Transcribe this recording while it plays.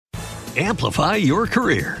Amplify your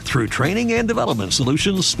career through training and development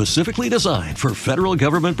solutions specifically designed for federal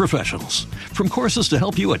government professionals. From courses to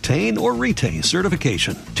help you attain or retain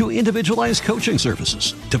certification, to individualized coaching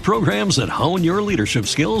services, to programs that hone your leadership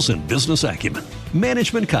skills and business acumen,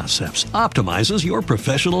 Management Concepts optimizes your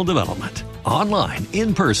professional development. Online,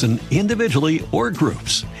 in person, individually, or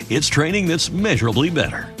groups, it's training that's measurably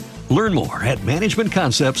better. Learn more at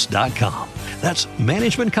managementconcepts.com. That's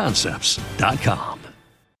managementconcepts.com.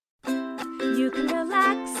 You can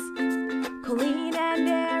relax. Colleen and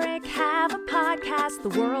Eric have a podcast. The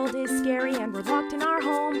world is scary and we're locked in our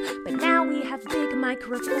home, but now we have big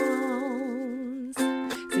microphones.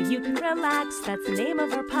 So you can relax. That's the name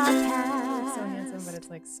of our podcast. So handsome, but it's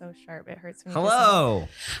like so sharp. It hurts me. Hello.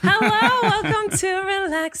 Hello. Welcome to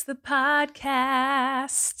Relax the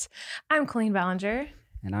Podcast. I'm Colleen Ballinger.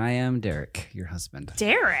 And I am Derek, your husband.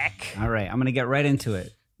 Derek. All right, I'm going to get right into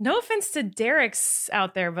it. No offense to Derek's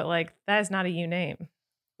out there, but like that is not a you name.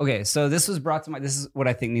 Okay, so this was brought to my. This is what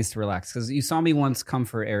I think needs to relax because you saw me once come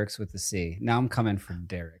for Eric's with the C. Now I'm coming for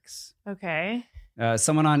Derek's. Okay.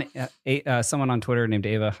 Someone on Twitter named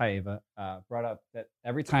Ava, hi Ava, brought up that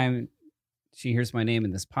every time she hears my name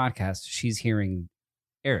in this podcast, she's hearing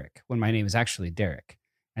Eric when my name is actually Derek.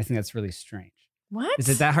 I think that's really strange. What? Is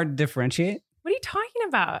it that hard to differentiate? What are you talking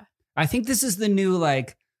about? I think this is the new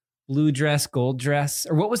like blue dress, gold dress,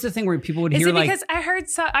 or what was the thing where people would Is hear it like? because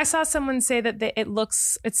I saw someone say that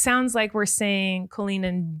it sounds like we're saying Colleen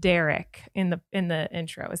and Derek in the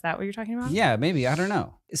intro. Is that what you're talking about? Yeah, maybe. I don't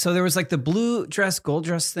know. So there was like the blue dress, gold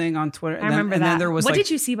dress thing on Twitter. I remember that. And then there was what like, did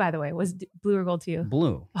you see, by the way? Was blue or gold to you?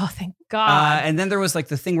 Blue. Oh, thank God. And then there was like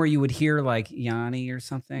the thing where you would hear like Yanni or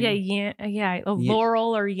something. Yeah.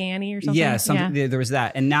 Laurel or Yanni or something. Yeah, something. Yeah. There was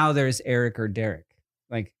that. And now there's Eric or Derek.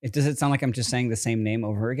 Like, does it sound like I'm just saying the same name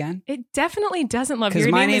over again? It definitely doesn't, love. Because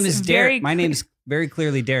Your my name is Derek. My name name's very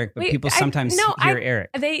clearly Derek, but people sometimes hear Eric.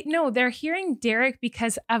 They're hearing Derek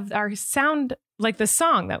because of our sound, like the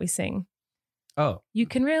song that we sing. Oh. You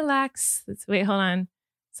can relax. Wait, hold on.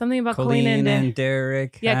 Something about Colleen and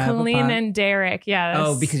Derek. Yeah, Colleen and Derek.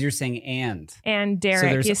 Yeah. Because you're saying and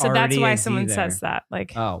Derek. So that's why someone there. says that.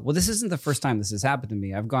 Like, oh, well, this isn't the first time this has happened to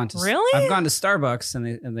me. I've gone to Starbucks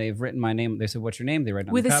and they've written my name. They said, "What's your name?" They write it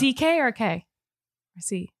on with the a cup. CK or a K? Or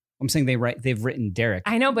C? I'm saying they've written Derek.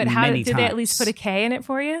 I know, but how did times. they at least put a K in it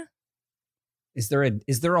for you? Is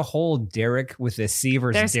there a whole Derek with a C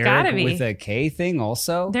versus There's Derek with a K thing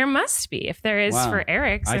also? There must be. If there is for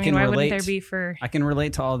Eric's, I mean, why wouldn't there be for? I can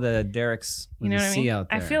relate to all the Dereks with a C out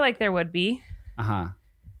there. I feel like there would be. Uh-huh.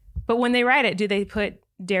 But when they write it, do they put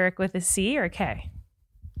Derek with a C or a K?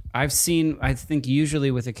 I think usually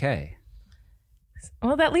with a K.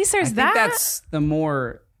 Well, at least there's that. That's the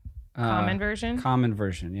more common version. Common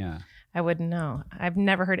version, yeah. I wouldn't know. I've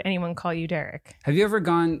never heard anyone call you Derek. Have you ever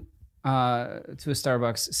gone to a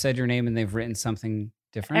Starbucks, said your name, and they've written something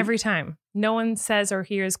different? Every time. No one says or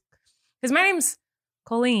hears, because my name's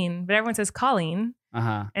Colleen, but everyone says Colleen.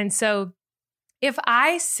 Uh-huh. And so if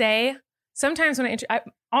I say, sometimes I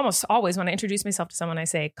almost always when I introduce myself to someone, I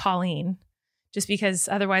say Colleen, just because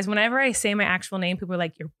otherwise, whenever I say my actual name, people are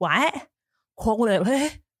like, "You're what?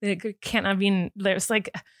 It can't, I mean, there's like,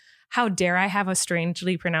 how dare I have a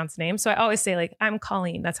strangely pronounced name?" So I always say like, "I'm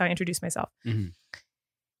Colleen." That's how I introduce myself. Mm-hmm.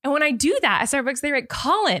 And when I do that at Starbucks, they write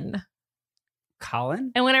Colin.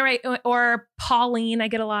 Colin? And when I write, or Pauline, I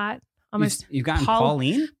get a lot. You've gotten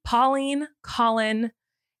Pauline? Pauline, Colin.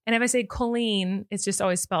 And if I say Colleen, it's just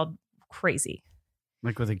always spelled crazy.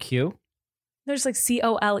 Like with a Q? There's like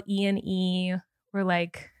Colene or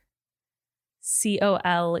like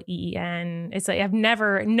Coleen. It's like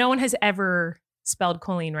no one has ever spelled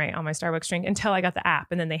Colleen right on my Starbucks drink until I got the app.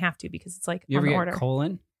 And then they have to because it's like you on ever the get order.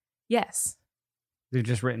 colon? Yes. They've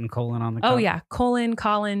just written colon on the cup? Oh, yeah. Colin,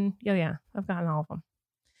 Colin. Oh, yeah. I've gotten all of them.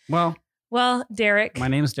 Well, Derek. My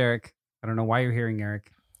name's Derek. I don't know why you're hearing Eric.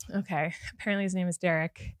 Okay. Apparently his name is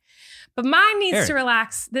Derek. But mine needs to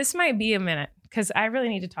relax. This might be a minute because I really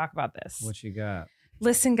need to talk about this. What you got?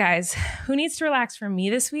 Listen, guys, who needs to relax from me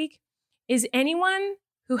this week is anyone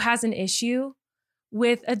who has an issue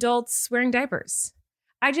with adults wearing diapers.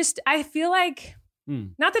 I feel like,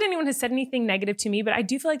 not that anyone has said anything negative to me, but I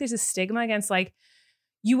do feel like there's a stigma against like,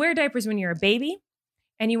 you wear diapers when you're a baby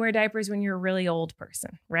and you wear diapers when you're a really old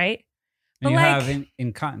person, right? And you have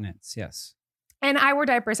incontinence, yes. And I wore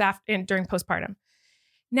diapers during postpartum.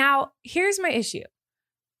 Now, here's my issue.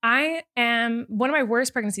 One of my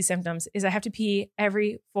worst pregnancy symptoms is I have to pee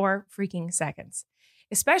every 4 freaking seconds,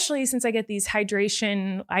 especially since I get these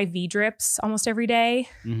hydration IV drips almost every day.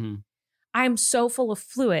 Mm-hmm. I'm so full of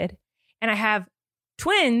fluid and I have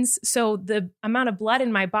twins. So the amount of blood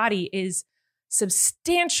in my body is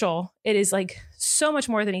substantial. It is like so much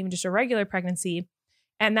more than even just a regular pregnancy.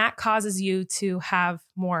 And that causes you to have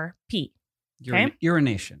more pee.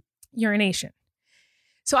 Urination.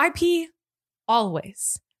 So I pee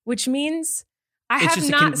always, which means I have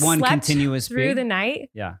not slept continuous through pee? the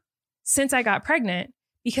night since I got pregnant,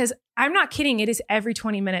 because I'm not kidding. It is every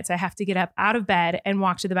 20 minutes I have to get up out of bed and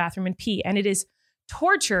walk to the bathroom and pee. And it is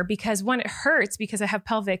torture because one, it hurts because I have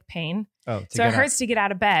pelvic pain. So it hurts to get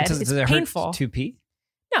out of bed. Does it painful. Hurt to pee?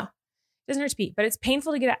 No, it doesn't hurt to pee, but it's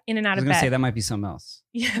painful to get in and out of bed. I was going to say that might be something else.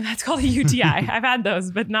 Yeah, that's called a UTI. I've had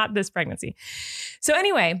those, but not this pregnancy. So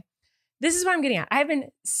anyway, this is what I'm getting at. I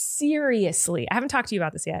haven't talked to you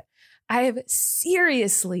about this yet. I have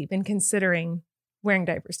seriously been considering wearing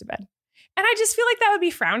diapers to bed. And I just feel like that would be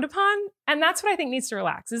frowned upon. And that's what I think needs to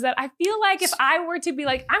relax, is that I feel like if I were to be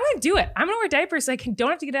like, I'm going to do it. I'm going to wear diapers so I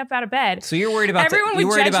don't have to get up out of bed. So you're worried about everyone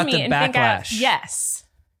would judge me and backlash. think yes.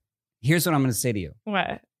 Here's what I'm going to say to you.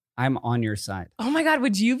 What? I'm on your side. Oh my God.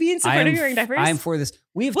 Would you be in support of wearing diapers? I'm for this.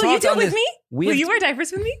 Will you do it with me? Will you wear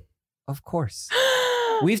diapers with me? Of course.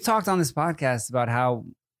 We've talked on this podcast about how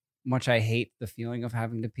much I hate the feeling of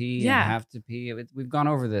having to pee and have to pee. We've gone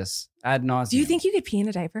over this ad nauseum. Do you think you could pee in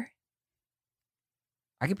a diaper?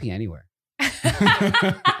 I could pee anywhere. I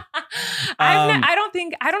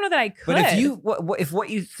don't know that I could. But if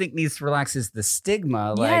what you think needs to relax is the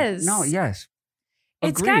stigma, yes.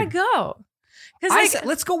 It's got to go.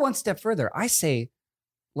 Let's go one step further. I say,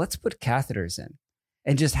 let's put catheters in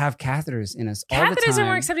and just have catheters in us all the time. Catheters are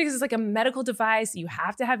more accepted because it's like a medical device you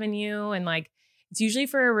have to have in you, and like it's usually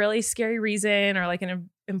for a really scary reason or like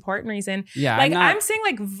an important reason. Yeah, like I'm saying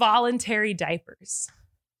like voluntary diapers.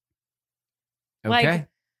 Okay. Like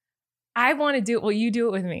I want to do it. Will you do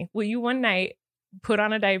it with me? Will you one night put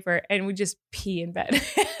on a diaper and we just pee in bed?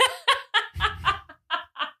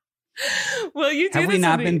 Will you do this? Have we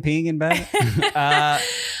not been peeing in bed?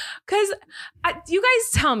 Because you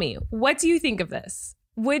guys tell me, what do you think of this?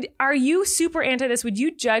 Are you super anti this? Would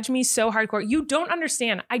you judge me so hardcore? You don't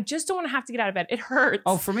understand. I just don't want to have to get out of bed. It hurts.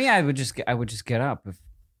 Oh, for me, I would just get up.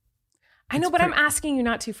 I know, but I'm asking you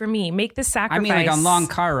not to. For me, make the sacrifice. I mean, like on long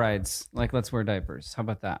car rides, like let's wear diapers. How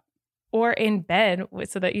about that? Or in bed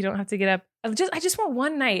so that you don't have to get up. I just want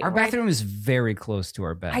one night. Our bathroom is very close to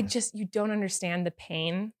our bed. You don't understand the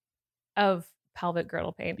pain of pelvic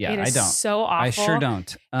girdle pain. Yeah, it is I don't. So awful. I sure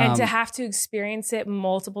don't. And to have to experience it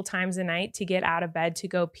multiple times a night to get out of bed to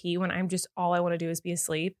go pee when all I want to do is be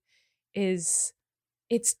asleep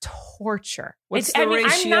it's torture. What's the ratio?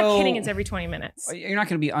 I'm not kidding. It's every 20 minutes. You're not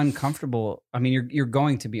going to be uncomfortable. I mean, you're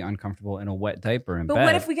going to be uncomfortable in a wet diaper in bed. But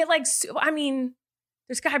what if we get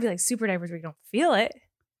there's got to be like super diapers where you don't feel it.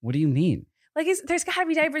 What do you mean? Like there's got to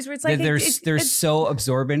be diapers where it's like they're so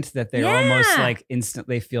absorbent that they're almost like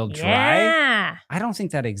instantly feel dry. Yeah. I don't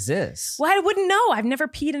think that exists. Well, I wouldn't know. I've never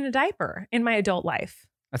peed in a diaper in my adult life.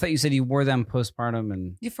 I thought you said you wore them postpartum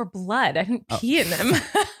and for blood. I didn't pee in them.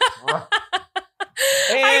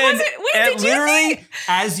 Did you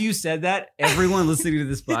as you said that, everyone listening to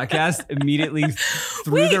this podcast immediately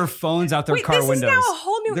threw their phones out their car windows. This is now a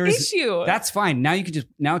whole new issue. That's fine. Now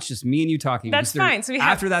it's just me and you talking. That's fine. So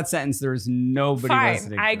after that sentence, there's nobody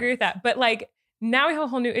listening. I agree with that. But like now we have a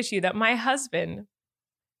whole new issue that my husband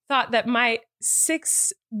thought that my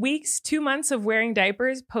 6 weeks, 2 months of wearing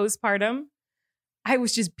diapers postpartum, I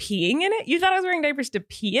was just peeing in it. You thought I was wearing diapers to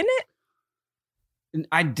pee in it?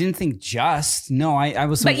 I didn't think no, I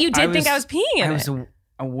was. But you did think I was peeing in it. I was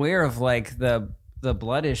aware of like the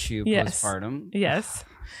blood issue postpartum. Yes.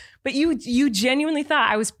 But you genuinely thought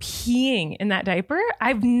I was peeing in that diaper?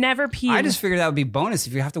 I've never peed. I just figured that would be bonus.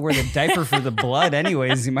 If you have to wear the diaper for the blood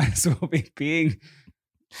anyways, you might as well be peeing,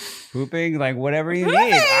 pooping, like whatever you need.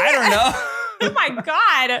 I don't know. Oh my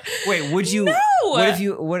God. Wait, would you? No. So if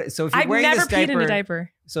you're wearing this diaper. I've never peed in a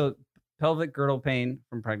diaper. So pelvic girdle pain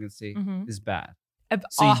from pregnancy is bad.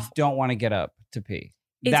 So you don't want to get up to pee.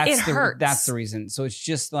 It hurts. That's the reason. So it's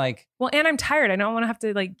just like. Well, and I'm tired. I don't want to have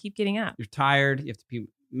to like keep getting up. You're tired. You have to pee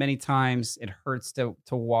many times. It hurts to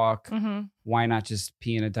walk. Mm-hmm. Why not just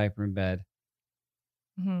pee in a diaper in bed?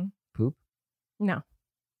 Mm-hmm. Poop? No.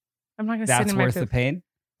 I'm not going to sit in my poop. That's worth the pain?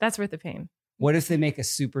 That's worth the pain. What if they make a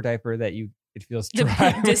super diaper that it feels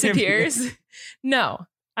dry? It disappears? No.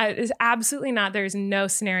 It's absolutely not. There's no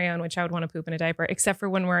scenario in which I would want to poop in a diaper, except for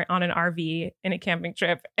when we're on an RV in a camping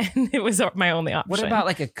trip, and it was my only option. What about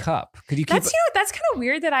like a cup? Could you keep? That's kind of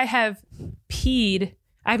weird that I have peed.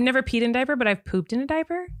 I've never peed in a diaper, but I've pooped in a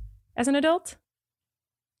diaper as an adult.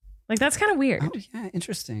 Like that's kind of weird. Oh, yeah,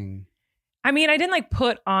 interesting. I mean, I didn't like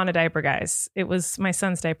put on a diaper, guys. It was my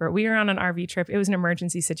son's diaper. We were on an RV trip. It was an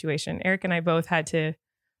emergency situation. Eric and I both had to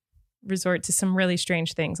resort to some really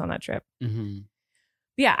strange things on that trip. Mm-hmm.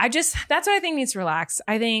 Yeah, that's what I think needs to relax.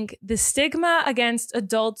 I think the stigma against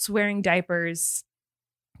adults wearing diapers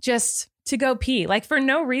just to go pee, like for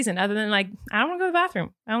no reason other than like, I don't want to go to the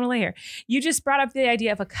bathroom. I want to lay here. You just brought up the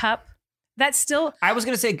idea of a cup. That's still. I was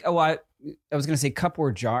going to say, I was going to say cup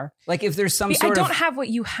or jar. Like if there's some sort of. I don't have what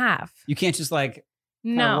you have. You can't just like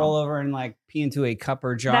no roll over and like pee into a cup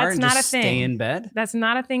or jar That's and not just a thing. Stay in bed. That's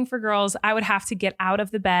not a thing for girls. I would have to get out of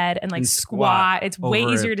the bed and like squat. It's way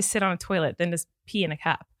easier to sit on a toilet than to pee in a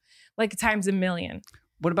cup. Like times a million.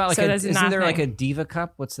 What about like isn't there like a diva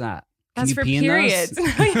cup? What's that? Can That's you for pee periods. In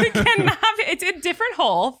those? No, you cannot. It's a different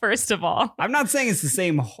hole, first of all. I'm not saying it's the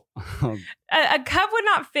same hole. A cup would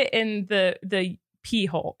not fit in the pee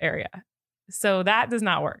hole area. So that does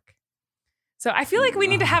not work. So I feel like we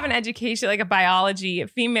need to have an education, like a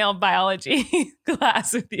female biology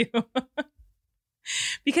class with you.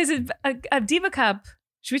 Because a diva cup,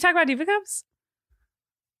 should we talk about diva cups?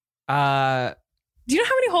 Do you know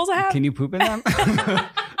how many holes I have? Can you poop in them?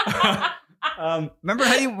 Remember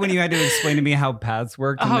when you had to explain to me how pads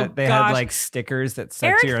worked and that they had like stickers that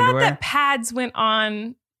stuck to your underwear? Eric thought that pads went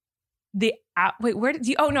on the wait, where did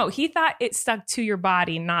you? Oh no, he thought it stuck to your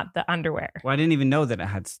body, not the underwear. Well, I didn't even know that it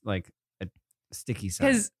had like a sticky side.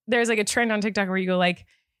 Because there's like a trend on TikTok where you go like,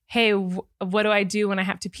 hey, what do I do when I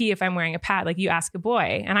have to pee if I'm wearing a pad? Like you ask a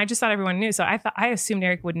boy. And I just thought everyone knew. So I assumed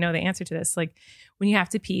Eric would know the answer to this. Like when you have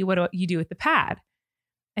to pee, what do you do with the pad?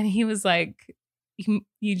 And he was like,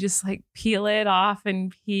 you just like peel it off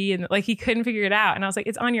and pee, and like he couldn't figure it out. And I was like,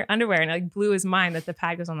 it's on your underwear, and it like blew his mind that the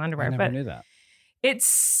pad goes on the underwear. I never knew that.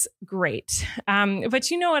 It's great.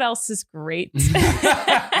 But you know what else is great?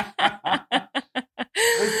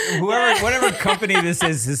 Whatever company this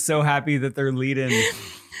is so happy that their lead-in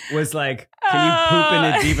was like, can you poop in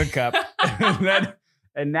a diva cup?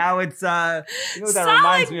 And now it's you know what that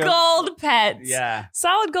reminds me of? Solid Gold Pet. Yeah.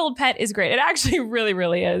 Solid Gold Pet is great. It actually really,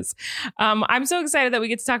 really is. I'm so excited that we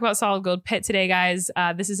get to talk about Solid Gold Pet today, guys.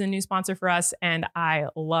 This is a new sponsor for us, and I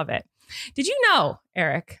love it. Did you know,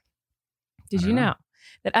 Eric? Did you know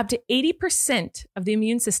that up to 80% of the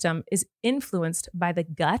immune system is influenced by the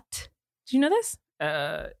gut? Did you know this?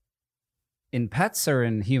 In pets or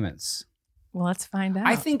in humans? Well, let's find out.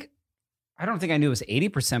 I don't think I knew it was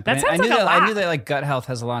 80%, but I knew that like gut health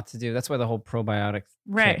has a lot to do. That's why the whole probiotic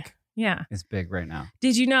kick is big right now.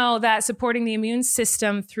 Did you know that supporting the immune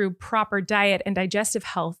system through proper diet and digestive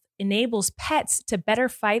health enables pets to better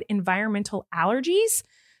fight environmental allergies?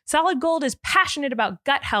 Solid Gold is passionate about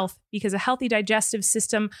gut health because a healthy digestive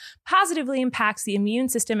system positively impacts the immune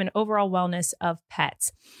system and overall wellness of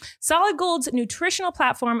pets. Solid Gold's nutritional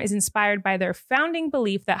platform is inspired by their founding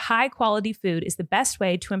belief that high-quality food is the best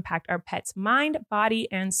way to impact our pet's mind,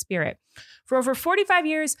 body, and spirit. For over 45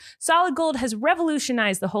 years, Solid Gold has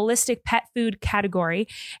revolutionized the holistic pet food category,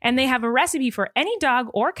 and they have a recipe for any dog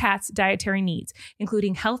or cat's dietary needs,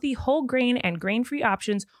 including healthy whole grain and grain-free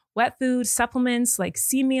options, wet food, supplements like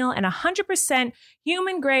sea meal, and 100%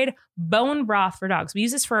 human-grade bone broth for dogs. We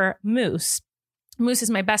use this for Moose. Moose is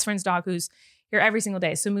my best friend's dog who's here every single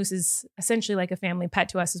day. So Moose is essentially like a family pet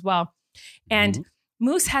to us as well. And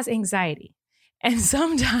Moose has anxiety. And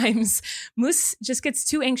sometimes Moose just gets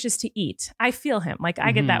too anxious to eat. I feel him. Like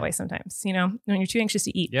I get that way sometimes, you know, when you're too anxious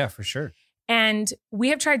to eat. Yeah, for sure. And we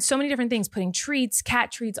have tried so many different things, putting treats,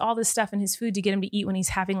 cat treats, all this stuff in his food to get him to eat when he's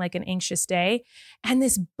having like an anxious day. And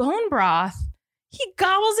this bone broth, he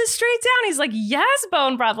gobbles it straight down. He's like, yes,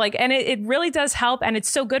 bone broth. Like, and it really does help. And it's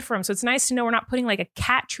so good for him. So it's nice to know we're not putting like a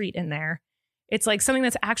cat treat in there. It's like something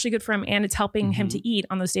that's actually good for him, and it's helping him to eat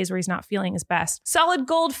on those days where he's not feeling his best. Solid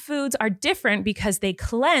Gold foods are different because they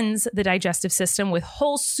cleanse the digestive system with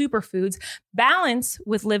whole superfoods, balance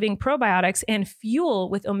with living probiotics, and fuel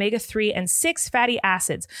with omega-3 and 6 fatty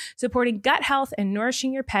acids, supporting gut health and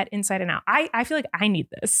nourishing your pet inside and out. I feel like I need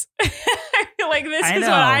this. I feel like this is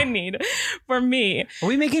what I need for me. Are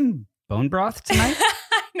we making bone broth tonight?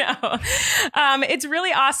 No. It's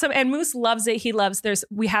really awesome. And Moose loves it.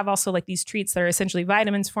 We have also like these treats that are essentially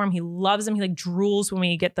vitamins for him. He loves them. He like drools when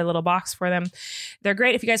we get the little box for them. They're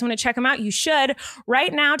great. If you guys want to check them out, you should.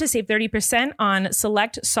 Right now, to save 30% on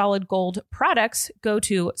select Solid Gold products, go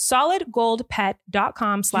to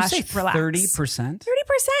solidgoldpet.com/relax. 30%?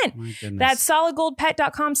 30%. My goodness. That's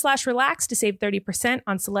solidgoldpet.com/relax to save 30%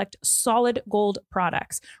 on select Solid Gold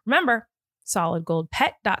products. Remember,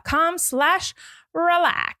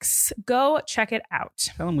 solidgoldpet.com/relax. Go check it out.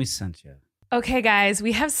 Tell them we sent you. Okay, guys,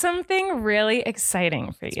 we have something really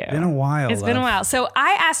exciting for you. It's been a while. It's been a while. So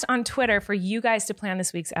I asked on Twitter for you guys to plan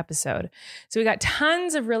this week's episode. So we got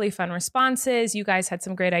tons of really fun responses. You guys had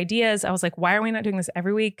some great ideas. I was like, why are we not doing this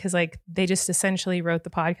every week? Because like they just essentially wrote the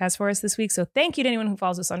podcast for us this week. So thank you to anyone who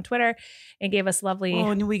follows us on Twitter and gave us lovely. Oh,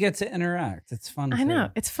 and we get to interact. It's fun. I know.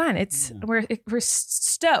 It's fun. We're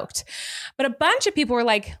stoked. But a bunch of people were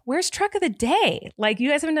like, where's Truck of the Day? Like you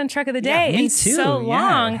guys haven't done Truck of the Day in so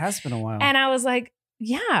long. It has been a while. And I was like,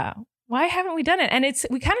 yeah, why haven't we done it? And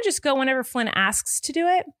we kind of just go whenever Flynn asks to do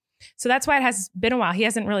it. So that's why it has been a while. He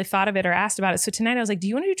hasn't really thought of it or asked about it. So tonight I was like, do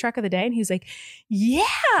you want to do Truck of the Day? And he was like, yeah,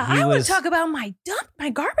 I want to talk about my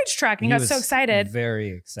garbage truck. And he got so excited. Very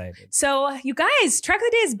excited. So you guys, Truck of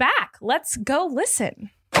the Day is back. Let's go listen.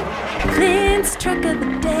 Flynn's Truck of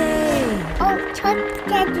the Day. Oh, Truck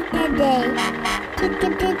of the Day. Truck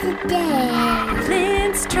of the Day.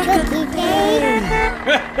 Flynn's Truck of the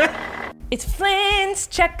Day. It's Flynn's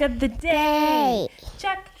Truck of the Day.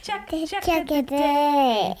 Truck of the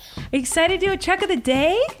Day. Are you excited to do a Truck of the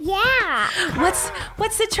Day? Yeah.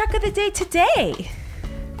 What's the Truck of the Day today?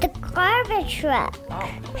 The garbage truck.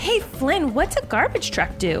 Hey, Flynn, what's a garbage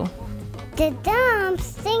truck do? The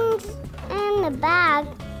dumps things in the bag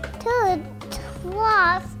to the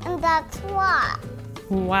lots, and that's what.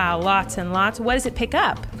 Wow, lots and lots. What does it pick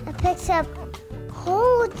up? It picks up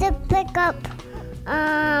who to pick up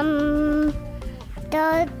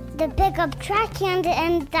the pickup trash cans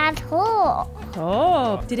in that hole.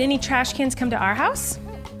 Oh, did any trash cans come to our house?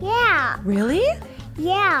 Yeah. Really?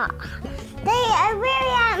 Yeah. They are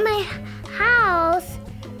really at my house.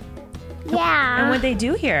 Yeah. And what'd they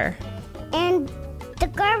do here? And the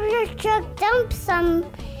garbage truck dumps some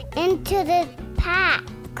into the pack.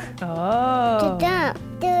 Oh. To dump.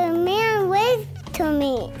 The man waved to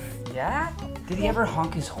me. Yeah? Did he ever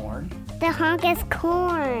honk his horn? The honk is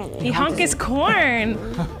corn. He honk his corn.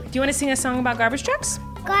 Do you want to sing a song about garbage trucks?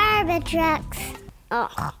 Garbage trucks.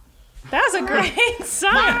 Oh. That was a great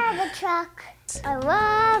song. Garbage truck. I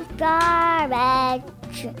love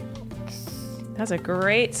garbage trucks. That's a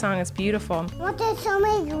great song. It's beautiful. Want to show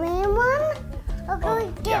me green one? I'll go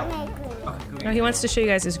get my green one. Oh, he wants to show you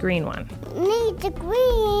guys his green one. Need the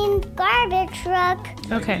green garbage truck.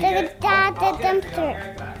 Okay. The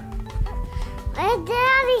dumpster. My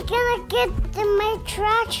daddy's gonna get my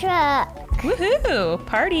trash truck. Woohoo!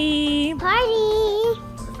 Party! Party.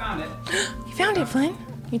 I found it. You found it, Flynn.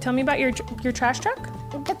 Can you tell me about your trash truck?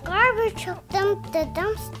 The garbage truck dumped the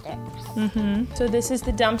dumpsters. Mm-hmm. So this is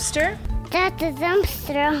the dumpster. That's the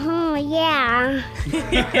dumpster. Oh, yeah.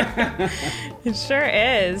 It sure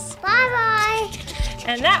is. Bye-bye.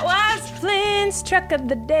 And that was Flynn's Truck of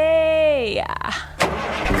the Day.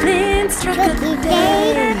 Flynn's Truck of the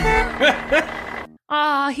Day.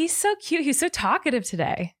 Aw, he's so cute. He's so talkative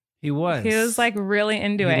today. He was. He was like really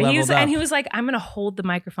into it. He was like, I'm gonna hold the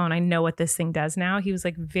microphone. I know what this thing does now. He was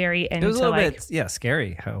like very into it was a little bit,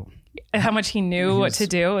 scary how much he knew what to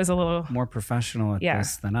do. It was a little more professional at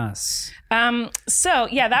this than us. So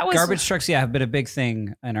yeah, that was garbage trucks. Yeah, have been a big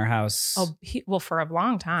thing in our house. Oh, for a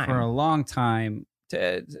long time. For a long time,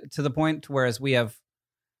 to the point whereas we have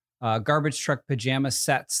garbage truck pajama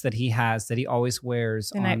sets that he has that he always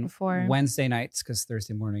wears night before Wednesday nights because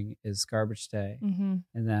Thursday morning is garbage day. Mm-hmm.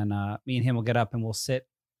 And then me and him will get up and we'll sit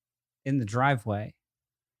in the driveway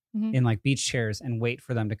in like beach chairs and wait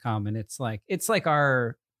for them to come. And it's like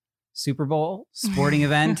our Super Bowl sporting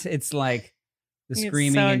event. It's like the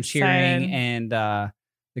screaming and cheering, and the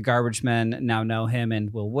garbage men now know him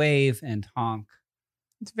and will wave and honk.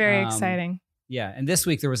 It's very exciting. Yeah, and this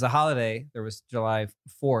week there was a holiday. There was July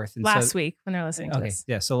 4th. And last week when they're listening to this.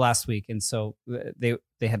 Yeah, so last weweek. And so they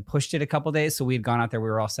had pushed it a couple days. So we had gone out there. We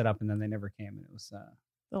were all set up, and then they never came. And it was a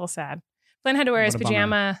little sad. Flynn had to wear his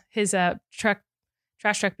pajama, his trash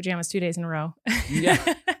truck pajamas 2 days in a row. Yeah.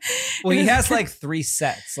 Well, he has like 3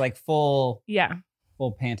 sets, like full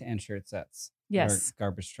pant and shirt sets. Yes.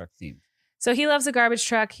 Garbage truck themed. So he loves a garbage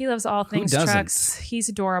truck. He loves all things trucks. He's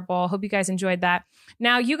adorable. Hope you guys enjoyed that.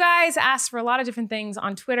 Now, you guys asked for a lot of different things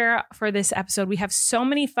on Twitter for this episode. We have so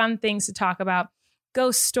many fun things to talk about.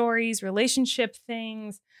 Ghost stories, relationship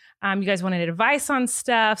things. You guys wanted advice on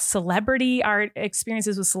stuff, our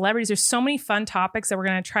experiences with celebrities. There's so many fun topics that we're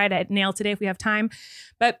going to try to nail today if we have time.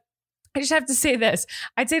 But I just have to say this.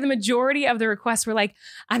 I'd say the majority of the requests were like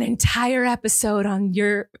an entire episode on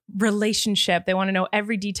your relationship. They want to know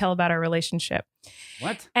every detail about our relationship.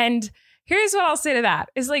 What? And here's what I'll say to that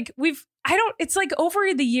is like, it's like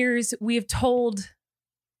over the years, we have told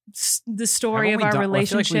the story of our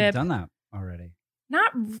relationship. I feel like we've done that already.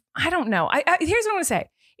 I don't know. Here's what I'm going to say.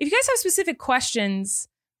 If you guys have specific questions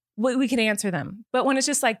we can answer them. But when it's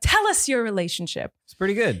just like, tell us your relationship, It's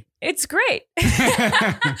pretty good. it's great.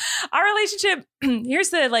 Our relationship,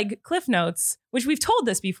 here's the like Cliff Notes, which we've told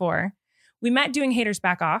this before. We met doing Haters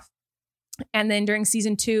Back Off. And then during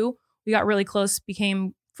season 2, we got really close,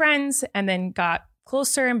 became friends, and then got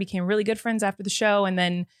closer and became really good friends after the show. And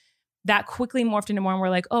then that quickly morphed into more, and we're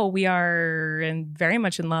like, oh, we are very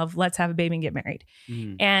much in love. Let's have a baby and get married.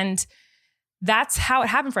 And that's how it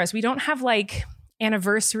happened for us. We don't have like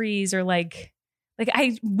anniversaries or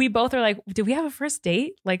we both are like, did we have a first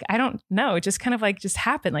date? Like, I don't know. It just kind of like just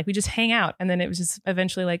happened. Like we just hang out. And then it was just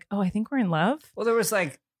eventually like, oh, I think we're in love. Well, there was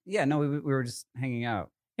like, we were just hanging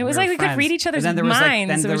out. It was like we could read each other's minds.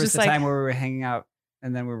 Then there was the time where we were hanging out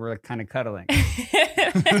and then we were like kind of cuddling.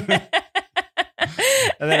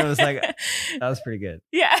 And then it was like, that was pretty good.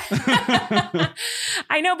 Yeah.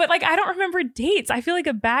 I know, but like, I don't remember dates. I feel like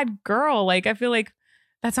a bad girl. Like, I feel like,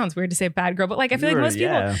 that sounds weird to say bad girl, but like, I feel like most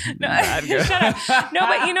people. No, shut up. No,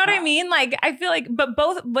 but you know what I mean? Like, I feel like, but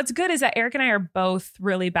both, what's good is that Eric and I are both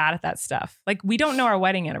really bad at that stuff. Like, we don't know our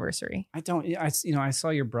wedding anniversary. I saw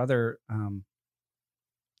your brother, and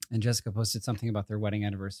Jessica posted something about their wedding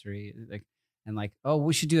anniversary. Oh,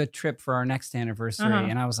 we should do a trip for our next anniversary.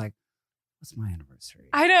 And I was like, what's my anniversary?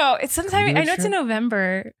 I know. It's sometime, I know it's in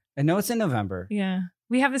November. I know it's in November. Yeah.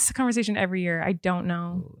 We have this conversation every year. I don't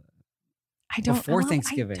know. Before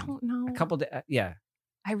Thanksgiving. I don't know. A couple days. Yeah.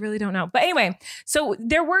 I really don't know. But anyway, so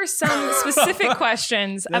there were some specific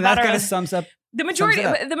questions about that kind of sums up. The majority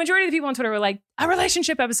of the people on Twitter were like, a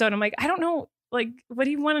relationship episode. I'm like, I don't know. Like, what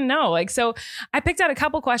do you want to know? Like, so I picked out a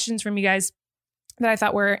couple questions from you guys that I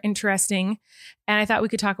thought were interesting, and I thought we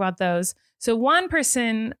could talk about those. So one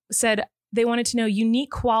person said they wanted to know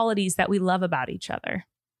unique qualities that we love about each other.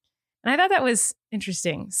 And I thought that was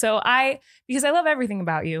interesting. So because I love everything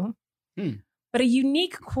about you, but a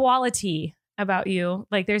unique quality about you,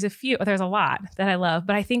 like there's a lot that I love,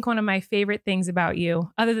 but I think one of my favorite things about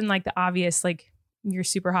you, other than like the obvious, like you're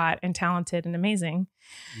super hot and talented and amazing.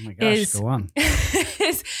 Oh my gosh, go on.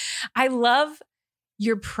 is I love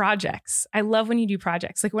your projects. I love when you do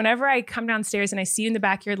projects. Like whenever I come downstairs and I see you in the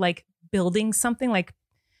backyard, like building something, like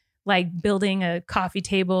building a coffee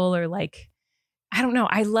table or like, I don't know.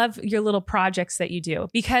 I love your little projects that you do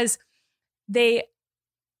because they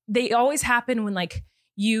always happen when like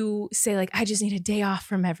you say like, I just need a day off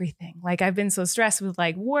from everything. Like I've been so stressed with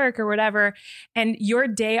like work or whatever. And your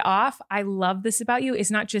day off, I love this about you,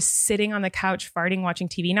 is not just sitting on the couch, farting, watching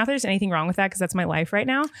TV. Not that there's anything wrong with that because that's my life right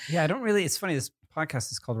now. Yeah, it's funny. This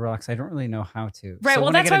podcast is called Relax. I don't really know how to. Right. So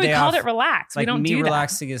well, that's why we called it Relax. Like we don't me do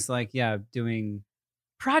relaxing that. Is like, doing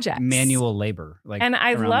projects, manual labor. Like, and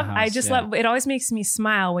I love, it always makes me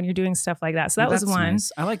smile when you're doing stuff like that. So that was one.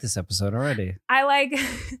 Nice. I like this episode already. I like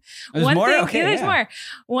there's one more? thing. Okay, there's more.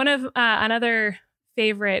 One of another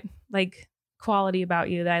favorite like quality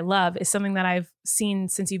about you that I love is something that I've seen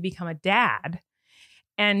since you've become a dad.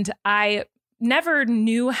 And I never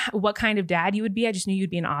knew what kind of dad you would be. I just knew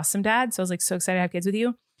you'd be an awesome dad. So I was like so excited to have kids with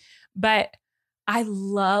you. But I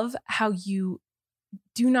love how you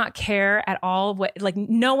do not care at all like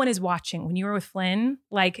no one is watching. When you were with Flynn,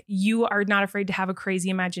 like you are not afraid to have a crazy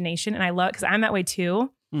imagination. And I love it because I'm that way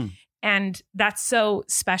too. And that's so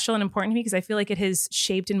special and important to me because I feel like it has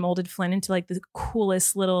shaped and molded Flynn into like the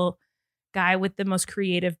coolest little guy with the most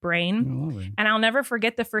creative brain. And I'll never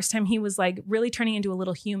forget the first time he was like really turning into a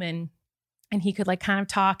little human and he could like kind of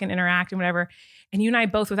talk and interact and whatever. And you and I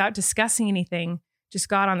both, without discussing anything, just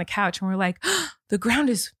got on the couch and we're like, oh, the ground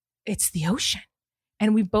it's the ocean.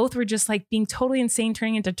 And we both were just like being totally insane,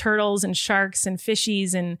 turning into turtles and sharks and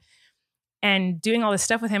fishies and doing all this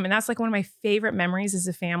stuff with him. And that's like one of my favorite memories as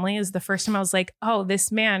a family is the first time I was like, oh,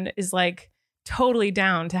 this man is like totally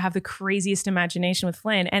down to have the craziest imagination with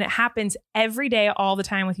Flynn. And it happens every day, all the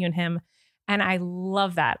time with you and him. And I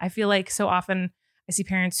love that. I feel like so often I see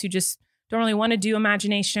parents who just don't really want to do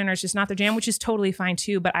imagination or it's just not their jam, which is totally fine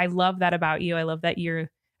too. But I love that about you. I love that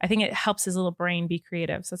I think it helps his little brain be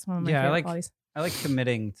creative. So that's one of my favorite qualities. I like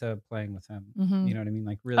committing to playing with him. You know what I mean?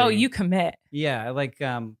 Like really. Oh, you commit. Yeah. I like,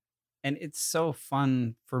 and it's so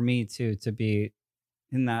fun for me to be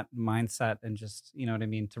in that mindset and just, you know what I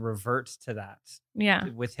mean? To revert to that. Yeah.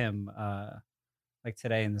 With him, like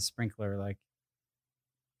today in the sprinkler, like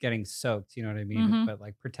getting soaked, you know what I mean? But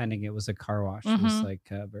like pretending it was a car wash was like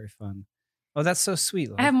very fun. Oh, that's so sweet.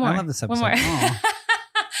 Like, I have more. I love this episode. One more.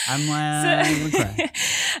 I'm gonna cry.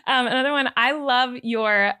 Another one. I love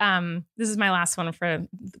your, this is my last one for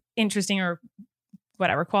interesting or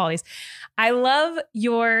whatever qualities. I love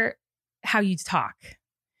how you talk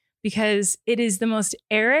because it is the most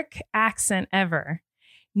Eric accent ever.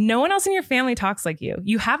 No one else in your family talks like you.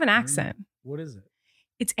 You have an accent. What is it?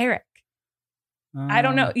 It's Eric. I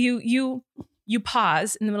don't know. You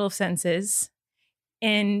pause in the middle of sentences,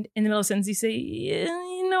 and in the middle of sentences you say,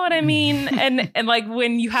 you know what I mean? and like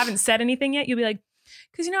when you haven't said anything yet, you'll be like,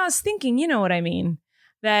 because I was thinking, you know what I mean?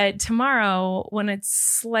 That tomorrow when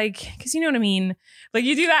it's like, because you know what I mean? Like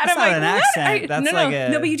you do that. That's and I'm not like, an what? accent. That's like a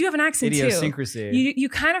no, but you do have an accent idiosyncrasy. too. You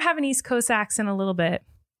kind of have an East Coast accent a little bit,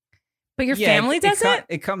 but your family doesn't.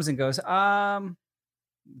 It comes and goes.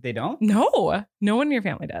 They don't. No one in your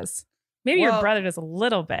family does. Maybe your brother does a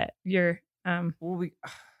little bit. But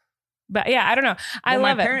yeah, I don't know. I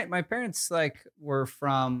love it. My parents like were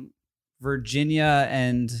from Virginia,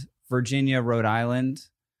 Rhode Island.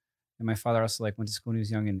 And my father also like went to school when he was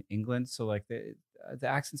young in England. So like the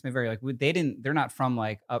accents may vary. Like they're not from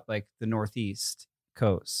like up like the Northeast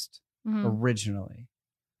coast originally.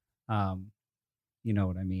 You know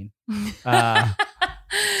what I mean?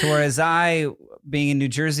 So whereas I being in New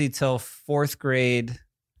Jersey till 4th grade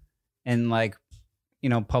and like,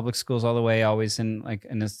 public schools all the way, always in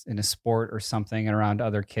a sport or something and around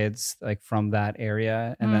other kids like from that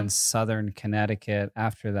area. And then Southern Connecticut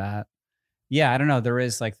after that. Yeah, I don't know. There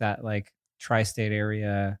is like that, like tri-state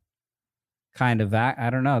area kind of. I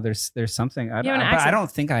don't know. There's something. But I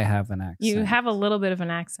don't think I have an accent. You have a little bit of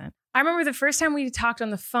an accent. I remember the first time we talked on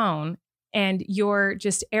the phone, and your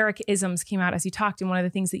just Eric-isms came out as you talked. And one of the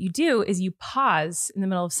things that you do is you pause in the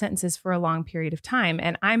middle of sentences for a long period of time.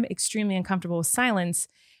 And I'm extremely uncomfortable with silence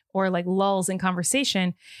or like lulls in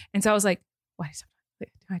conversation. And so I was like, "Why?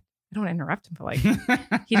 I don't want to interrupt him, but like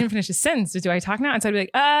he didn't finish his sentence. Do I talk now?" And so I'd be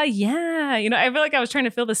like, yeah. I feel like I was trying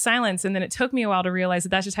to fill the silence. And then it took me a while to realize that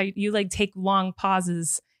that's just how you like take long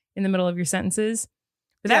pauses in the middle of your sentences.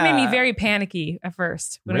 But that made me very panicky at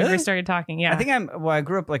first when we first started talking. Yeah. I think I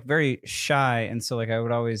grew up like very shy. And so like I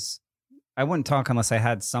wouldn't talk unless I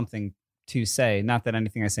had something to say. Not that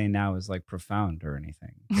anything I say now is like profound or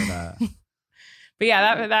anything. But, but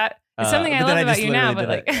yeah, that it's something I love about you now, but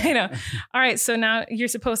like, all right. So now you're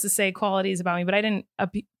supposed to say qualities about me, but I didn't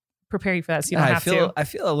prepare you for that. So you don't have to. I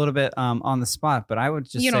feel a little bit on the spot, but I would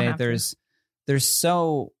just say there's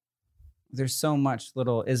so much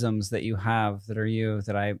little isms that you have that are you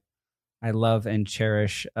that I love and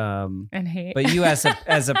cherish and hate. But you as a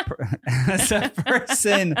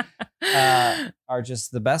person are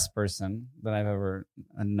just the best person that I've ever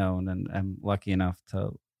known, and I'm lucky enough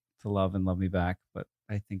to love and love me back. But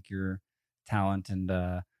I think your talent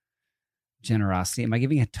and generosity. Am I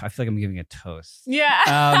giving I feel like I'm giving a toast. Yeah.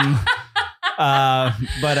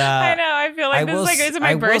 But I know. I feel like is it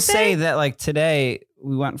my birthday? I will say that like today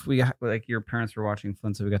we like your parents were watching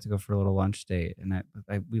Flint, so we got to go for a little lunch date, and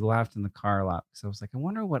we laughed in the car a lot because I was like, I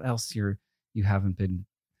wonder what else you haven't been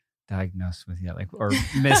diagnosed with yet, like or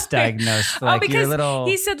misdiagnosed. Like because your little.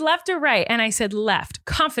 He said left or right, and I said left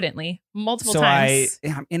confidently multiple times. So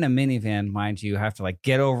I'm in a minivan, mind you, have to like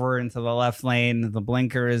get over into the left lane. The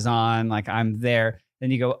blinker is on, like I'm there. Then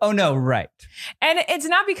you go, oh no, right. And it's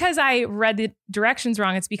not because I read the directions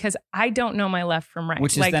wrong. It's because I don't know my left from right.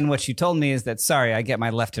 Which is then what you told me is that, sorry, I get my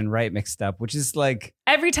left and right mixed up, which is like.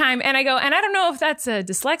 Every time. And I go, and I don't know if that's a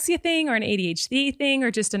dyslexia thing or an ADHD thing or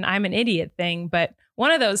just an I'm an idiot thing. But one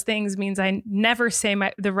of those things means I never say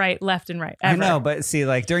the right, left, and right. Ever. I know, but see,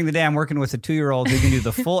 like during the day, I'm working with a 2-year-old who can do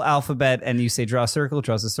the full alphabet, and you say draw a circle,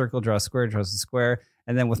 draws a circle, draw a square, draws a square.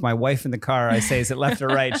 And then with my wife in the car, I say, is it left or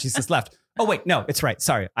right? She says left. Oh, wait, no, it's right.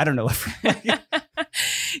 Sorry, I don't know left.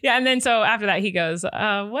 Yeah, and then so after that, he goes,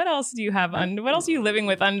 what else do you have? What else are you living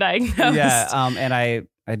with undiagnosed? Yeah, and I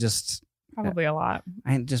just... Probably a lot.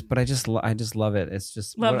 I just love it. It's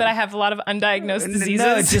just love that I have a lot of undiagnosed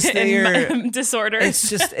diseases and disorders.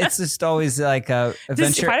 It's just always like a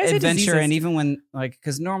adventure, and even when like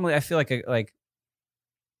because normally I feel like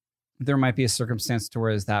there might be a circumstance to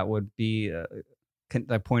where that would be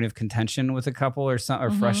a point of contention with a couple or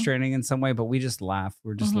frustrating in some way, but we just laugh.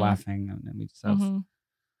 We're just laughing, and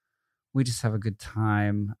we just have a good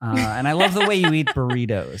time. And I love the way you eat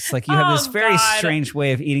burritos. Like you have this very strange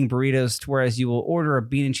way of eating burritos, whereas you will order a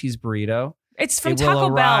bean and cheese burrito. It's from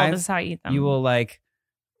Taco Bell. This is how I eat them. You will like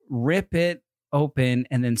rip it open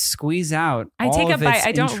and then squeeze out. I take a bite.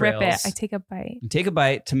 I don't entrails. Rip it. I take a bite. You take a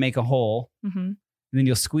bite to make a hole. And then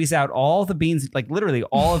you'll squeeze out all the beans, like literally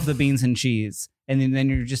all of the beans and cheese. And then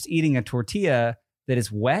you're just eating a tortilla that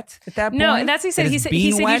is wet at that point. No, and that's what he said. He said,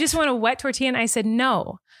 you just want a wet tortilla. And I said,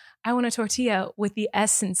 no. I want a tortilla with the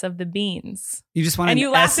essence of the beans. You just want and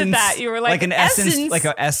you laughed at that. You were like an essence, like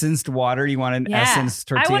an essenced water. You want an essenced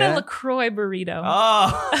tortilla. I want a LaCroix burrito.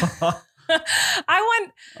 Oh, I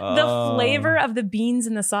want the flavor of the beans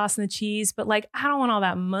and the sauce and the cheese, but like I don't want all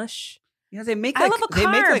that mush. You know, they make I like love a they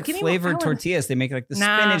make carb. like Give me flavored more. tortillas. They make like the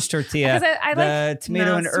Nah. spinach tortilla, Because I the like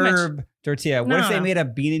tomato and it's too much. herb tortilla. What No, if they no. made a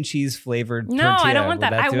bean and cheese flavored No, tortilla? I don't want Would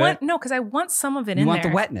that. I do want it? because I want some of it You in want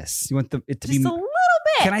there. the wetness. You want it to Just be. a little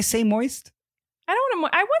bit. Can I say moist? I don't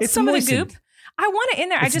want. I want It's some moistened. of the goop. I want it in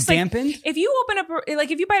there. I It's just dampened. like if you open up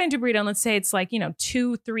like if you bite into a burrito and let's say it's like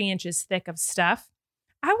 2-3 inches thick of stuff.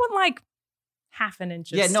 I want like half an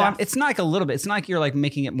inch. Of Yeah, no, stuff. it's not like a little bit. It's not like you're like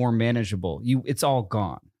making it more manageable. It's all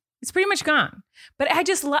gone. It's pretty much gone. But I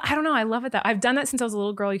just I don't know. I love it though. I've done that since I was a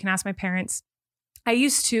little girl. You can ask my parents. I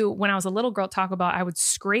used to, when I was a little girl at Taco Bell, I would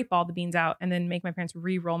scrape all the beans out and then make my parents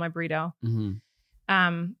re-roll my burrito.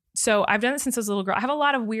 So I've done it since I was a little girl. I have a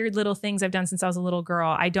lot of weird little things I've done since I was a little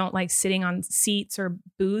girl. I don't like sitting on seats or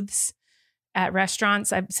booths at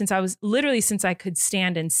restaurants. Since I could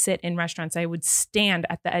stand and sit in restaurants, I would stand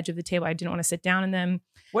at the edge of the table. I didn't want to sit down in them.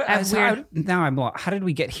 What, I have so weird- now I'm. How did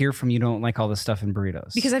we get here from you don't like all this stuff in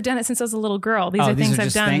burritos? Because I've done it since I was a little girl. These Oh, are things I've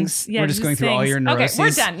just done. things? Yeah, We're just going through all your neuroses. Okay,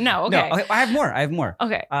 we're done. No, okay. No, I have more.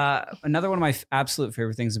 Okay. Another one of my absolute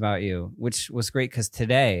favorite things about you, which was great because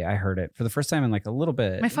today I heard it for the first time in like a little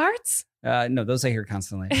bit. My farts? No, those I hear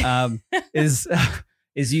constantly.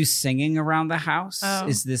 Is you singing around the house? Oh.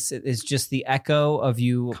 Is just the echo of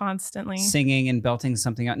you Constantly. singing and belting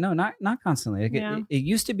something out? No, not constantly. Like Yeah. it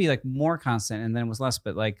used to be like more constant, and then it was less.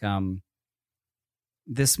 But like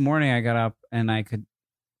this morning, I got up and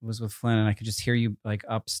was with Flynn, and I could just hear you like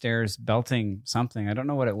upstairs belting something. I don't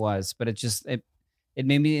know what it was, but it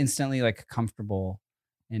made me instantly like comfortable.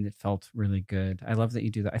 And it felt really good. I love that you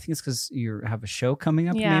do that. I think it's because you have a show coming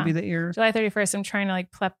up. Yeah. Maybe that you're. July 31st, I'm trying to like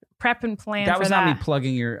prep and plan That for was that. not me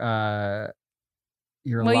plugging your Well,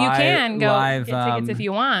 live, you can go live get tickets if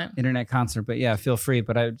you want. internet concert. But yeah, feel free.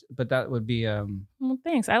 But that would be Well,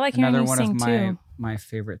 thanks. I like hearing another you one sing of too. my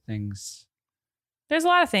favorite things. There's a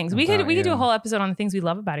lot of things. We could About do a you. whole episode on the things we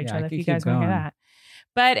love about each Yeah, I other if could you keep guys want to hear going. that.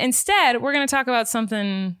 But instead, we're going to talk about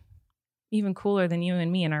something even cooler than you and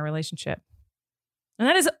me in our relationship. And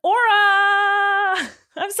that is Aura.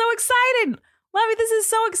 I'm so excited. Lovey, this is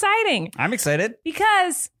so exciting I'm excited.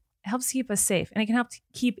 because it helps keep us safe and it can help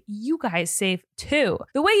keep you guys safe too.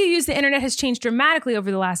 The way you use the internet has changed dramatically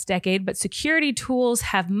over the last decade, but security tools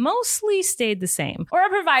have mostly stayed the same. Aura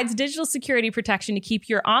provides digital security protection to keep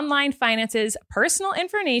your online finances, personal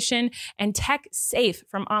information, and tech safe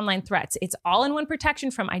from online threats. It's all-in-one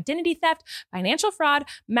protection from identity theft, financial fraud,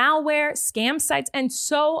 malware, scam sites, and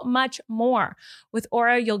so much more. With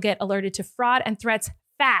Aura, you'll get alerted to fraud and threats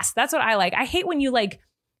fast. That's what I like. I hate when you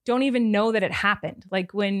don't even know that it happened.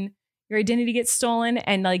 Like when your identity gets stolen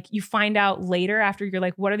and like you find out later after you're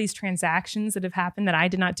like, what are these transactions that have happened that I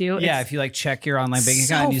did not do? Yeah, It's if you like check your online banking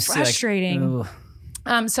so account and you frustrating. see like,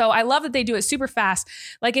 ugh. So I love that they do it super fast.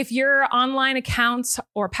 Like if your online accounts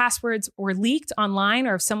or passwords were leaked online,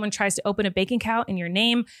 or if someone tries to open a bank account in your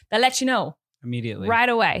name, that lets you know Immediately. right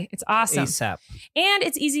away. It's awesome. ASAP. And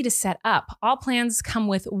it's easy to set up. All plans come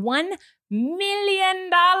with $1 million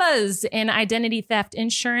in identity theft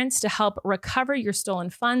insurance to help recover your stolen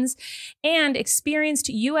funds, and experienced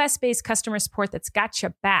US-based customer support that's got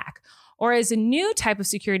your back. Aura is a new type of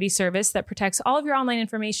security service that protects all of your online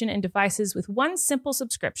information and devices with one simple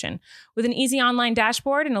subscription. With an easy online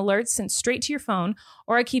dashboard and alerts sent straight to your phone,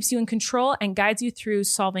 Aura keeps you in control and guides you through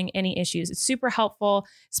solving any issues. It's super helpful,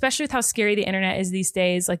 especially with how scary the internet is these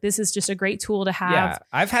days. Like this is just a great tool to have. Yeah,